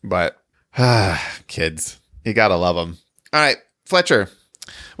 But, kids, you gotta love them. All right, Fletcher,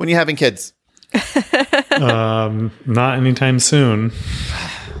 when are you having kids? Not anytime soon.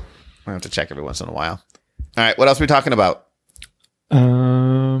 I have to check every once in a while. All right, what else are we talking about?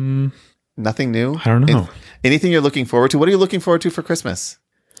 Nothing new? I don't know. Anything you're looking forward to? What are you looking forward to for Christmas?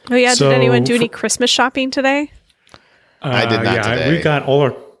 Oh, yeah. Did anyone do any Christmas shopping today? I did not today.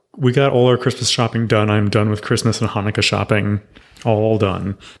 We got all our Christmas shopping done. I'm done with Christmas and Hanukkah shopping. All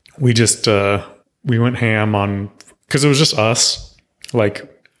done. We just we went ham on because it was just us. Like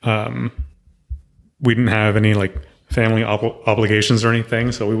we didn't have any like family obligations or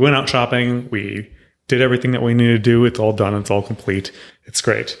anything. So we went out shopping. We did everything that we needed to do. It's all done. It's all complete. It's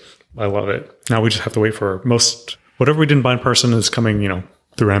great. I love it. Now we just have to wait for whatever we didn't buy in person is coming,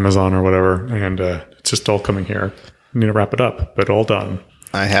 through Amazon or whatever. And it's just all coming here. We need to wrap it up, but all done.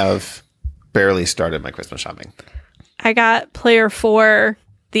 I have barely started my Christmas shopping. I got Player 4,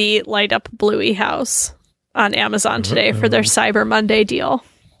 the light up Bluey house on Amazon today for their Cyber Monday deal.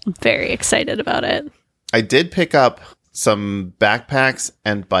 I'm very excited about it. I did pick up some backpacks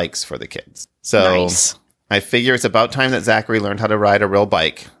and bikes for the kids. So nice. I figure it's about time that Zachary learned how to ride a real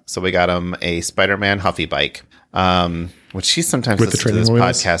bike. So we got him a Spider-Man Huffy bike, which she sometimes listens to this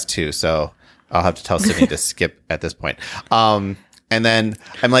podcast too. So I'll have to tell Sydney to skip at this point. And then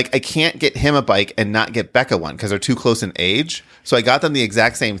I'm like, I can't get him a bike and not get Becca one because they're too close in age. So I got them the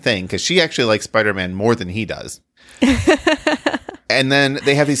exact same thing because she actually likes Spider-Man more than he does. And then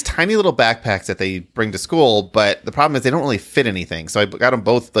they have these tiny little backpacks that they bring to school, but the problem is they don't really fit anything. So I got them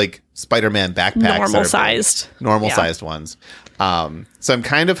both like Spider-Man backpacks. Normal sized ones. So I'm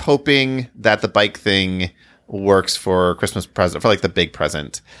kind of hoping that the bike thing works for Christmas present, for like the big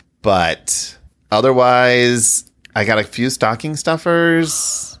present. But otherwise, I got a few stocking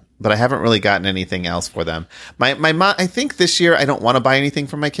stuffers, but I haven't really gotten anything else for them. My mom, I think this year I don't want to buy anything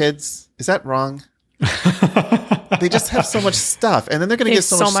for my kids. Is that wrong? They just have so much stuff, and then they're going to get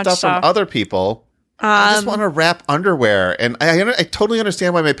so much stuff from other people. I just want to wrap underwear, and I totally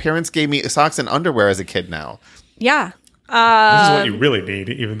understand why my parents gave me socks and underwear as a kid now. Yeah. This is what you really need,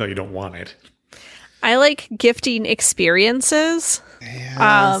 even though you don't want it. I like gifting experiences,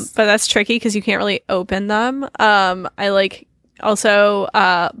 Yes. but that's tricky because you can't really open them. I like also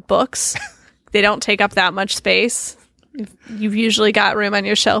books. They don't take up that much space. You've usually got room on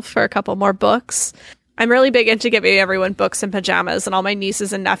your shelf for a couple more books. I'm really big into giving everyone books and pajamas, and all my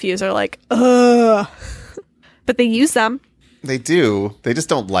nieces and nephews are like, ugh. But they use them. They do. They just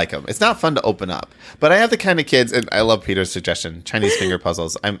don't like them. It's not fun to open up. But I have the kind of kids, and I love Peter's suggestion, Chinese finger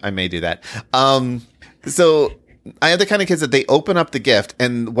puzzles. I may do that. So I have the kind of kids that they open up the gift,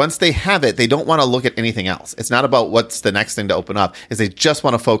 and once they have it, they don't want to look at anything else. It's not about what's the next thing to open up. Is they just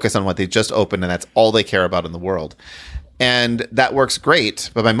want to focus on what they just opened, and that's all they care about in the world. And that works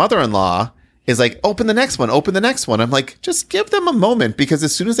great. But my mother-in-law is like, open the next one. I'm like, just give them a moment, because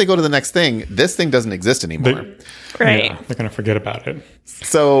as soon as they go to the next thing, this thing doesn't exist anymore. Right. Yeah, they're going to forget about it.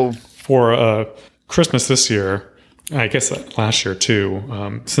 So for Christmas this year, I guess last year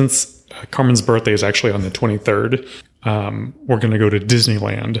too, since Carmen's birthday is actually on the 23rd, we're going to go to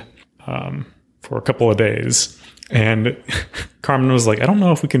Disneyland for a couple of days. And Carmen was like, I don't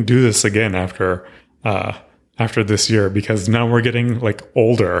know if we can do this again after this year, because now we're getting like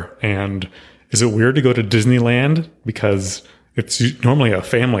older. And is it weird to go to Disneyland? Because it's normally a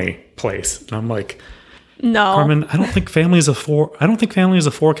family place. And I'm like, no, Carmen, I don't think families of four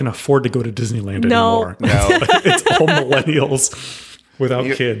can afford to go to Disneyland anymore. No. It's all millennials without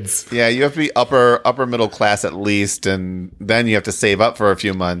kids. Yeah, you have to be upper middle class at least, and then you have to save up for a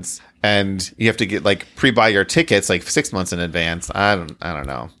few months, and you have to get like pre-buy your tickets like 6 months in advance. I don't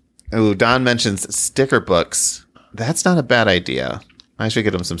know. Ooh, Don mentions sticker books. That's not a bad idea. I should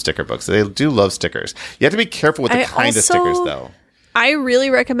get them some sticker books. They do love stickers. You have to be careful with the kind of stickers, though. I really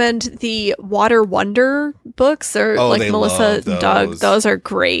recommend the Water Wonder books. They're like Melissa and Doug. Those are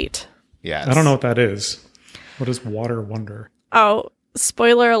great. Yeah. I don't know what that is. What is Water Wonder? Oh,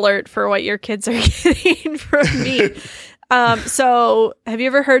 spoiler alert for what your kids are getting from me. So have you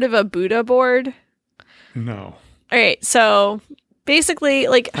ever heard of a Buddha board? No. All right. So basically,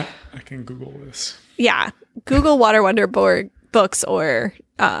 like, I can Google this. Yeah. Google Water Wonder board books or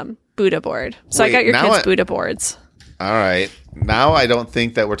Buddha board. So I got your kids Buddha boards. All right. Now I don't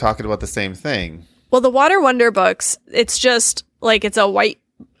think that we're talking about the same thing. Well, the Water Wonder books, it's just like it's a white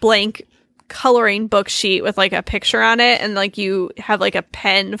blank coloring book sheet with like a picture on it, and like you have like a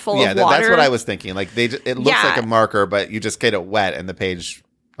pen full of water. Yeah, that's what I was thinking. Like it looks like a marker, but you just get it wet and the page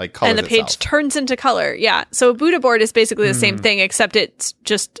like colors and the page turns into color. Yeah. So a Buddha board is basically the same thing, except it's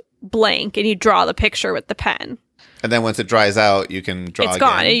just blank and you draw the picture with the pen. And then once it dries out, you can draw again. It's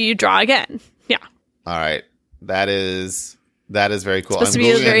gone and you draw again. Yeah. All right. That is very cool. It's supposed to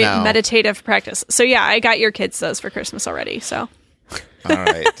be a very meditative practice. So yeah, I got your kids those for Christmas already. So. All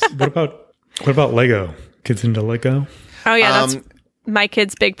right. What about Lego? Kids into Lego? Oh yeah, that's my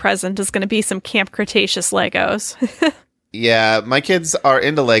kid's big present is going to be some Camp Cretaceous Legos. Yeah, my kids are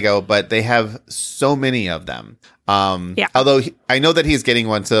into Lego, but they have so many of them. Yeah. Although I know that he's getting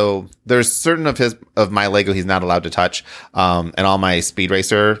one, so there's certain of my Lego he's not allowed to touch. And all my Speed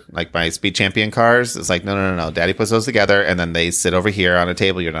Racer, like my Speed Champion cars, it's like, no. Daddy puts those together, and then they sit over here on a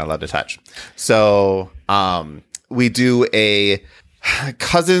table you're not allowed to touch. So we do a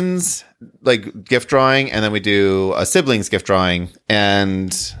cousins like gift drawing, and then we do a siblings gift drawing,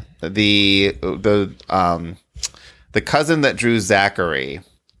 and the cousin that drew Zachary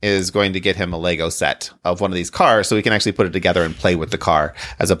is going to get him a Lego set of one of these cars so he can actually put it together and play with the car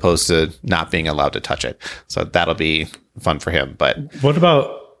as opposed to not being allowed to touch it. So that'll be fun for him. But what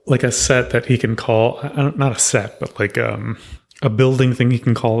about like a set that he can call, not a set, but like a building thing he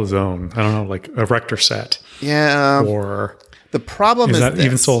can call his own? I don't know, like a Rector set. Yeah. Or the problem is that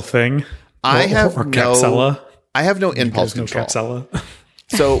even still a thing? I have no impulse control. Capsella?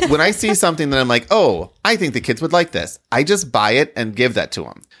 So when I see something that I'm like, oh, I think the kids would like this, I just buy it and give that to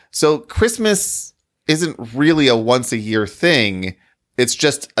them. So Christmas isn't really a once a year thing. It's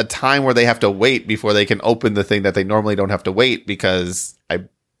just a time where they have to wait before they can open the thing that they normally don't have to wait because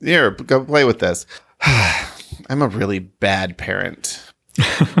here, go play with this. I'm a really bad parent.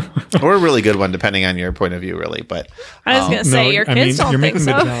 Or a really good one, depending on your point of view, really. But I was going to say, your kids don't think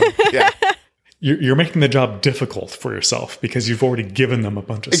so. Yeah. You're making the job difficult for yourself because you've already given them a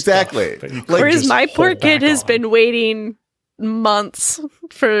bunch of stuff. Whereas my poor kid has been waiting months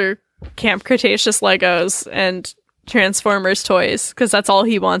for Camp Cretaceous Legos and Transformers toys because that's all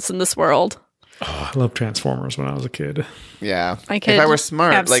he wants in this world. Oh, I loved Transformers when I was a kid. Yeah. My kid if I were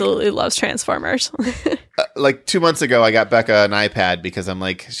smart, absolutely loves Transformers. Like 2 months ago, I got Becca an iPad because I'm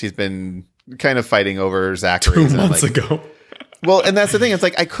like, she's been kind of fighting over Zachary. 2 months ago. Well, and that's the thing. It's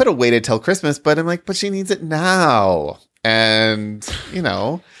like, I could have waited till Christmas, but I'm like, but she needs it now. And,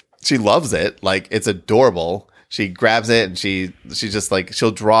 she loves it. Like, it's adorable. She grabs it and she just like, she'll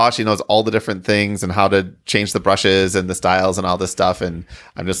draw. She knows all the different things and how to change the brushes and the styles and all this stuff. And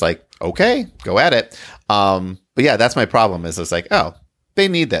I'm just like, okay, go at it. But yeah, that's my problem is it's like, oh, they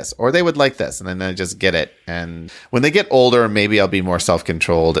need this or they would like this. And then I just get it. And when they get older, maybe I'll be more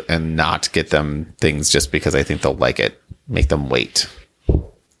self-controlled and not get them things just because I think they'll like it. Make them wait.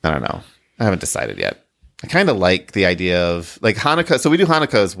 I don't know. I haven't decided yet. I kind of like the idea of like Hanukkah. So we do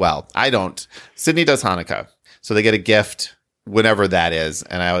Hanukkah as well. I don't. Sydney does Hanukkah. So they get a gift whenever that is.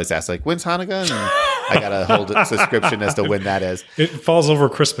 And I always ask like, when's Hanukkah? And I got to hold a subscription as to when that is. It falls over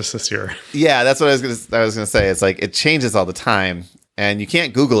Christmas this year. Yeah, that's what I was going to say. It's like it changes all the time. And you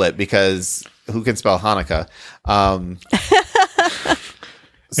can't Google it because who can spell Hanukkah.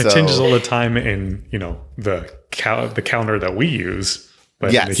 It changes all the time in, the calendar that we use,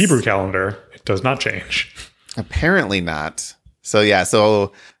 but in the Hebrew calendar, it does not change. Apparently not. So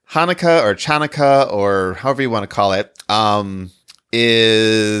Hanukkah or Chanukah or however you want to call it,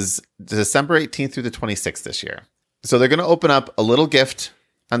 is December 18th through the 26th this year. So they're going to open up a little gift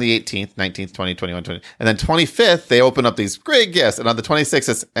on the 18th, 19th, 20th, 21st, 20th. And then 25th, they open up these great gifts. And on the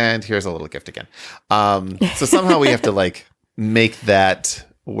 26th, and here's a little gift again. So somehow we have to make that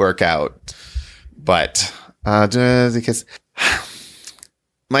work out. But because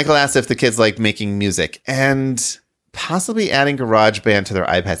Michael asked if the kids like making music and possibly adding GarageBand to their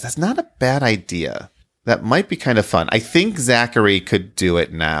iPads. That's not a bad idea. That might be kind of fun. I think Zachary could do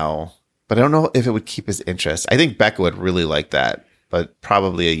it now, but I don't know if it would keep his interest. I think Becca would really like that, but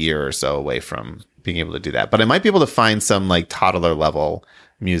probably a year or so away from being able to do that. But I might be able to find some toddler level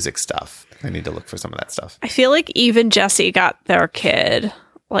music stuff. I need to look for some of that stuff. I feel like even Jesse got their kid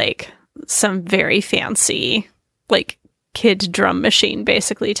some very fancy kid drum machine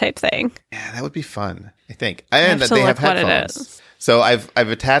basically type thing. Yeah, that would be fun, I think. And they have headphones. So I've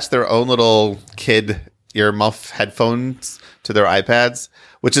attached their own little kid earmuff headphones to their iPads,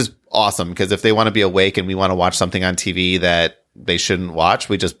 which is awesome because if they want to be awake and we want to watch something on TV that they shouldn't watch,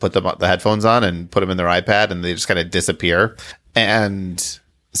 we just put the headphones on and put them in their iPad and they just kind of disappear. And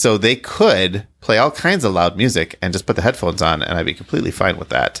so they could play all kinds of loud music and just put the headphones on and I'd be completely fine with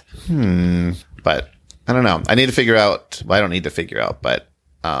that. But I don't know. I need to figure out. Well, I don't need to figure out, but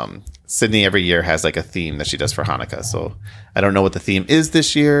Sydney every year has a theme that she does for Hanukkah. So I don't know what the theme is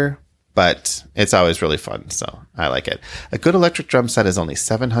this year, but it's always really fun. So I like it. A good electric drum set is only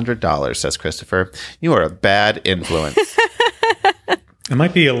 $700, says Christopher. You are a bad influence. It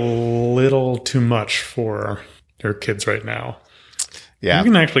might be a little too much for your kids right now. Yeah. You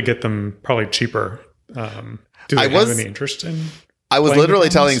can actually get them probably cheaper. Do they have any interest in? I was literally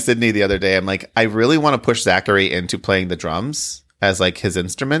telling Sydney the other day, I'm like, I really want to push Zachary into playing the drums as his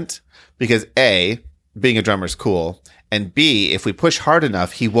instrument because A, being a drummer is cool. And B, if we push hard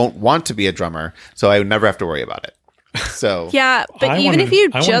enough, he won't want to be a drummer. So I would never have to worry about it. So yeah, but if you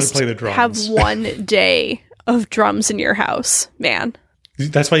just have one day of drums in your house, man.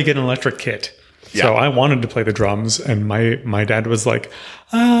 That's why you get an electric kit. Yeah. So I wanted to play the drums and my dad was like,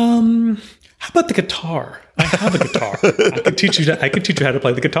 how about the guitar? I have a guitar. I could teach you how to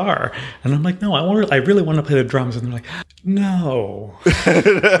play the guitar. And I'm like, no, I really want to play the drums. And they're like, no.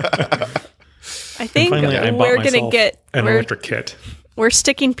 I think we're going to get an electric kit. We're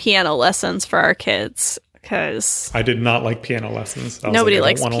sticking piano lessons for our kids because I did not like piano lessons. Nobody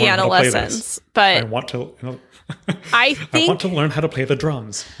likes piano lessons, but I want to. I want to learn how to play the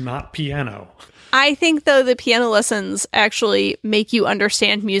drums, not piano. I think, though, the piano lessons actually make you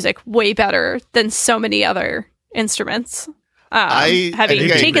understand music way better than so many other instruments. Having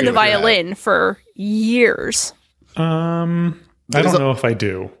taken the violin for years. I don't know if I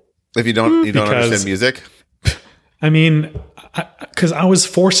do. If you don't understand music? I mean, because I was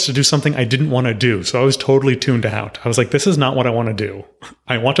forced to do something I didn't want to do. So I was totally tuned out. I was like, this is not what I want to do.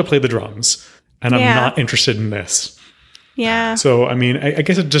 I want to play the drums, and I'm not interested in this. Yeah. So, I mean, I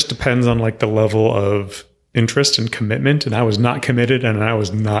guess it just depends on the level of interest and commitment. And I was not committed and I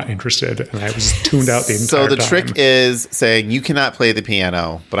was not interested. And I was tuned out the entire time. So the trick is saying you cannot play the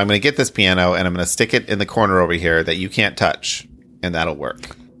piano, but I'm going to get this piano and I'm going to stick it in the corner over here that you can't touch. And that'll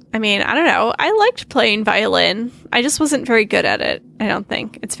work. I mean, I don't know. I liked playing violin. I just wasn't very good at it, I don't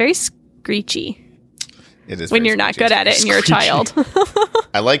think. It's very screechy. It is when you're not good at it and you're a child.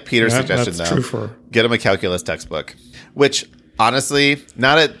 I like Peter's suggestion, though. Get him a calculus textbook. Which, honestly,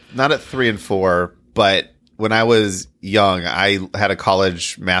 not at 3 and 4, but when I was young, I had a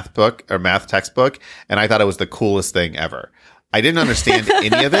college math textbook, and I thought it was the coolest thing ever. I didn't understand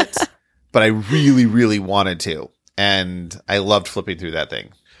any of it, but I really, really wanted to. And I loved flipping through that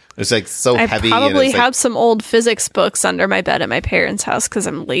thing. It's so heavy. I probably have some old physics books under my bed at my parents' house because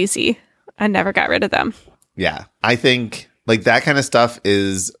I'm lazy. I never got rid of them. Yeah. I think that kind of stuff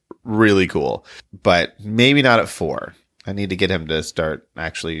is really cool, but maybe not at 4. I need to get him to start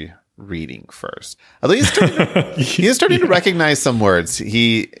actually reading first. Although he's starting to recognize some words.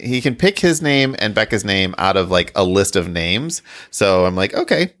 He can pick his name and Becca's name out of a list of names. So I'm like,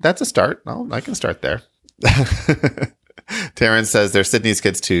 okay, that's a start. I can start there. Terrence says they're Sydney's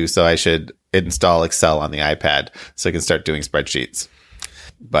kids too, so I should install Excel on the iPad so I can start doing spreadsheets.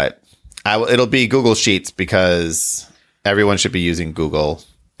 But it'll be Google Sheets because everyone should be using Google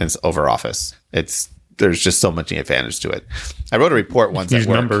over Office. There's just so much advantage to it. I wrote a report once at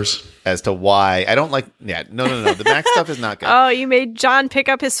work numbers as to why I don't like. Yeah, no. The Mac stuff is not good. Oh, you made John pick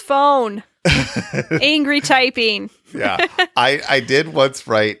up his phone. Angry typing. Yeah. I did once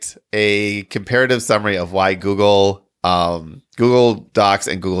write a comparative summary of why Google Docs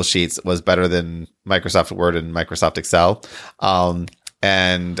and Google Sheets was better than Microsoft Word and Microsoft Excel.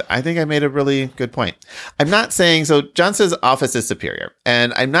 And I think I made a really good point. I'm not saying, so John says Office is superior.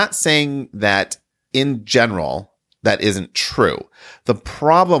 And I'm not saying that in general, that isn't true. The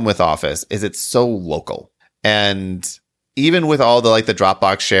problem with Office is it's so local. And even with all the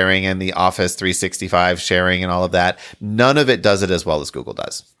Dropbox sharing and the Office 365 sharing and all of that, none of it does it as well as Google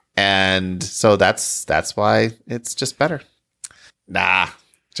does. And so that's why it's just better. Nah,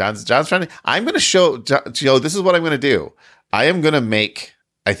 John's trying to, I'm going to show, this is what I'm going to do. I am going to make,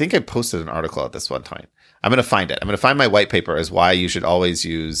 I think I posted an article at this one time. I'm going to find it. I'm going to find my white paper as why you should always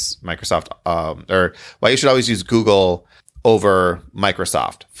use Microsoft, or why you should always use Google over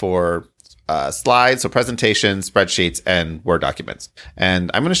Microsoft for slides, so presentations, spreadsheets, and Word documents. And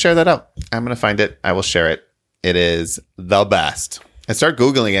I'm going to share that out. I'm going to find it. I will share it. It is the best. And start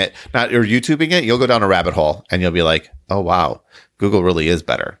Googling it, or YouTubing it. You'll go down a rabbit hole and you'll be like, oh, wow, Google really is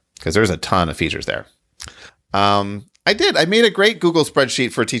better because there's a ton of features there. I made a great Google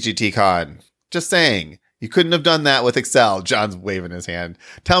spreadsheet for TGTCon. Just saying. You couldn't have done that with Excel. John's waving his hand.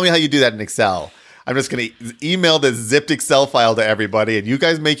 Tell me how you do that in Excel. I'm just going to email this zipped Excel file to everybody, and you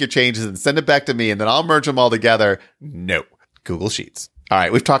guys make your changes and send it back to me, and then I'll merge them all together. No. Google Sheets. All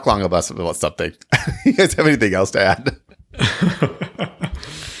right. We've talked long about something. You guys have anything else to add?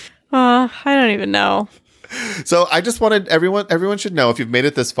 I don't even know. So I just wanted everyone should know, if you've made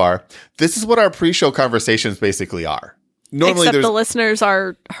it this far, this is what our pre-show conversations basically are. Normally, except the listeners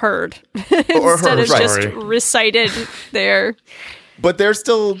are heard instead of just recited there. But they're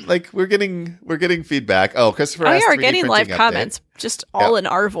still we're getting feedback. Oh, Christopher. Oh, yeah, we're getting live comments, just all in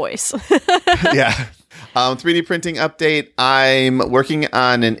our voice. Yeah. 3D printing update. I'm working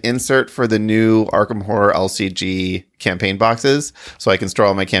on an insert for the new Arkham Horror LCG campaign boxes, so I can store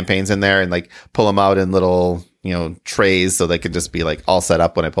all my campaigns in there and pull them out in little trays, so they can just be all set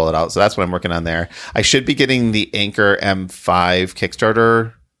up when I pull it out. So that's what I'm working on there. I should be getting the Anchor M5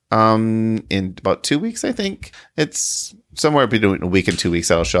 Kickstarter in about 2 weeks. I think it's somewhere between a week and 2 weeks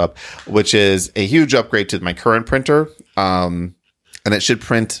that'll show up, which is a huge upgrade to my current printer. And it should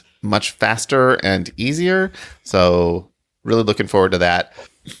print much faster and easier. So really looking forward to that.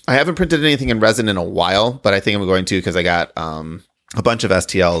 I haven't printed anything in resin in a while, but I think I'm going to, because I got a bunch of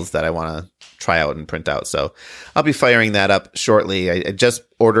STLs that I want to try out and print out. So I'll be firing that up shortly. I just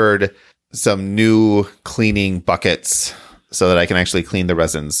ordered some new cleaning buckets so that I can actually clean the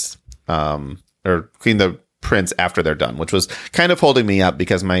resins, or clean the prints after they're done, which was kind of holding me up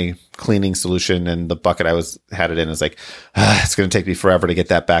because my cleaning solution and the bucket I had it in is it's going to take me forever to get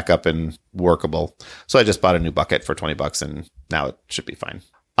that back up and workable. So I just bought a new bucket for $20 and now it should be fine.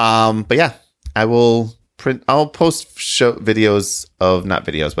 But yeah, I'll post pictures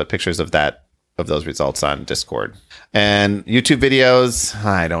of those results on Discord. And YouTube videos,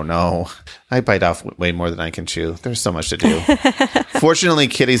 I don't know. I bite off way more than I can chew. There's so much to do. Fortunately,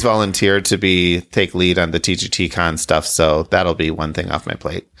 Kitty's volunteered to take lead on the TGTCon stuff, so that'll be one thing off my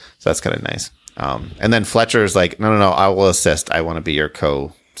plate. So that's kind of nice. And then Fletcher's no, I will assist. I want to be your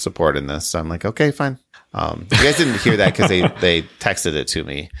co-support in this. So I'm okay, fine. You guys didn't hear that because they texted it to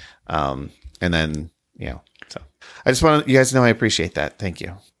me. And then, so I just want you guys to know I appreciate that. Thank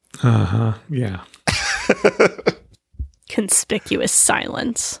you. Yeah. Conspicuous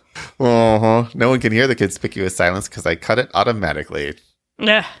silence. No one can hear the conspicuous silence because I cut it automatically.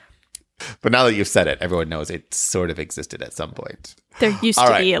 Yeah. But now that you've said it, everyone knows it sort of existed at some point. There used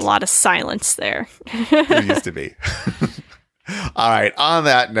to be a lot of silence there. There used to be. All right. On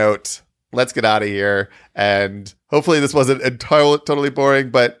that note, let's get out of here. And hopefully this wasn't entirely totally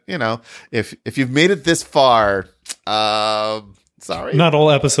boring. But, if you've made it this far, sorry. Not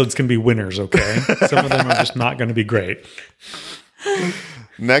all episodes can be winners, okay? Some of them are just not going to be great.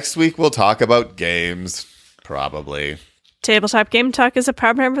 Next week, we'll talk about games. Probably. Tabletop Game Talk is a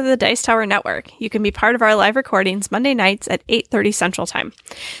proud member of the Dice Tower Network. You can be part of our live recordings Monday nights at 8:30 Central Time.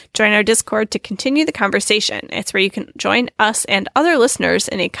 Join our Discord to continue the conversation. It's where you can join us and other listeners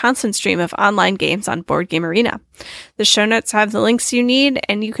in a constant stream of online games on Board Game Arena. The show notes have the links you need,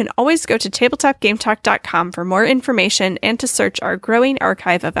 and you can always go to tabletopgametalk.com for more information and to search our growing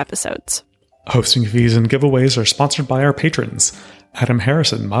archive of episodes. Hosting fees and giveaways are sponsored by our patrons: Adam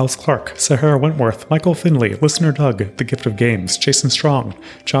Harrison, Miles Clark, Sahara Wentworth, Michael Finley, Listener Doug, The Gift of Games, Jason Strong,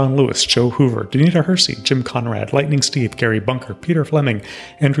 John Lewis, Joe Hoover, Danita Hersey, Jim Conrad, Lightning Steve, Gary Bunker, Peter Fleming,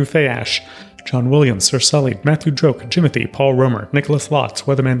 Andrew Fayash, John Williams, Sir Sully, Matthew Droke, Jimothy, Paul Romer, Nicholas Lotz,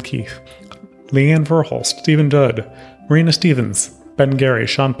 Weatherman Keith, Leanne Verholst, Stephen Dudd, Marina Stevens, Ben Gary,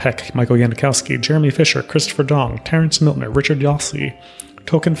 Sean Peck, Michael Yanikowski, Jeremy Fisher, Christopher Dong, Terrence Miltner, Richard Yossi,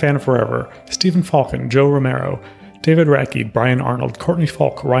 Token Fan Forever, Stephen Falcon, Joe Romero, David Racky, Brian Arnold, Courtney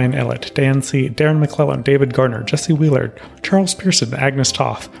Falk, Ryan Ellett, Dan C., Darren McClellan, David Garner, Jesse Wheeler, Charles Pearson, Agnes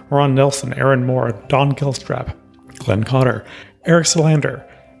Toth, Ron Nelson, Aaron Moore, Don Gilstrap, Glenn Cotter, Eric Solander,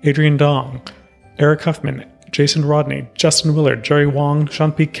 Adrian Dong, Eric Huffman, Jason Rodney, Justin Willard, Jerry Wong,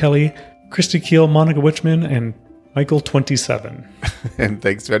 Sean P. Kelly, Christy Keel, Monica Witchman, and Michael27. And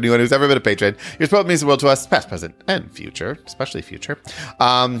thanks to anyone who's ever been a patron. Your support means the world to us, past, present, and future, especially future.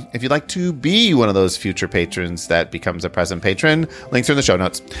 If you'd like to be one of those future patrons that becomes a present patron, links are in the show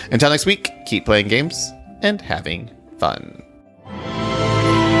notes. Until next week, keep playing games and having fun.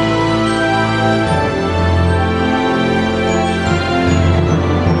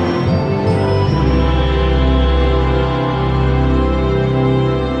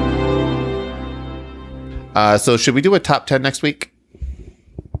 So should we do a top 10 next week?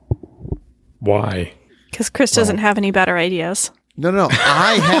 Why? Because Chris doesn't have any better ideas. No.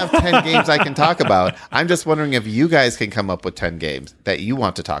 I have 10 games I can talk about. I'm just wondering if you guys can come up with 10 games that you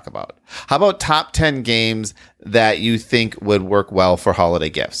want to talk about. How about top 10 games that you think would work well for holiday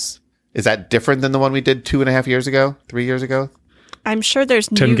gifts? Is that different than the one we did 2.5 years ago? 3 years ago? I'm sure there's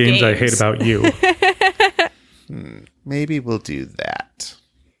 10 new games I hate about you. Maybe we'll do that.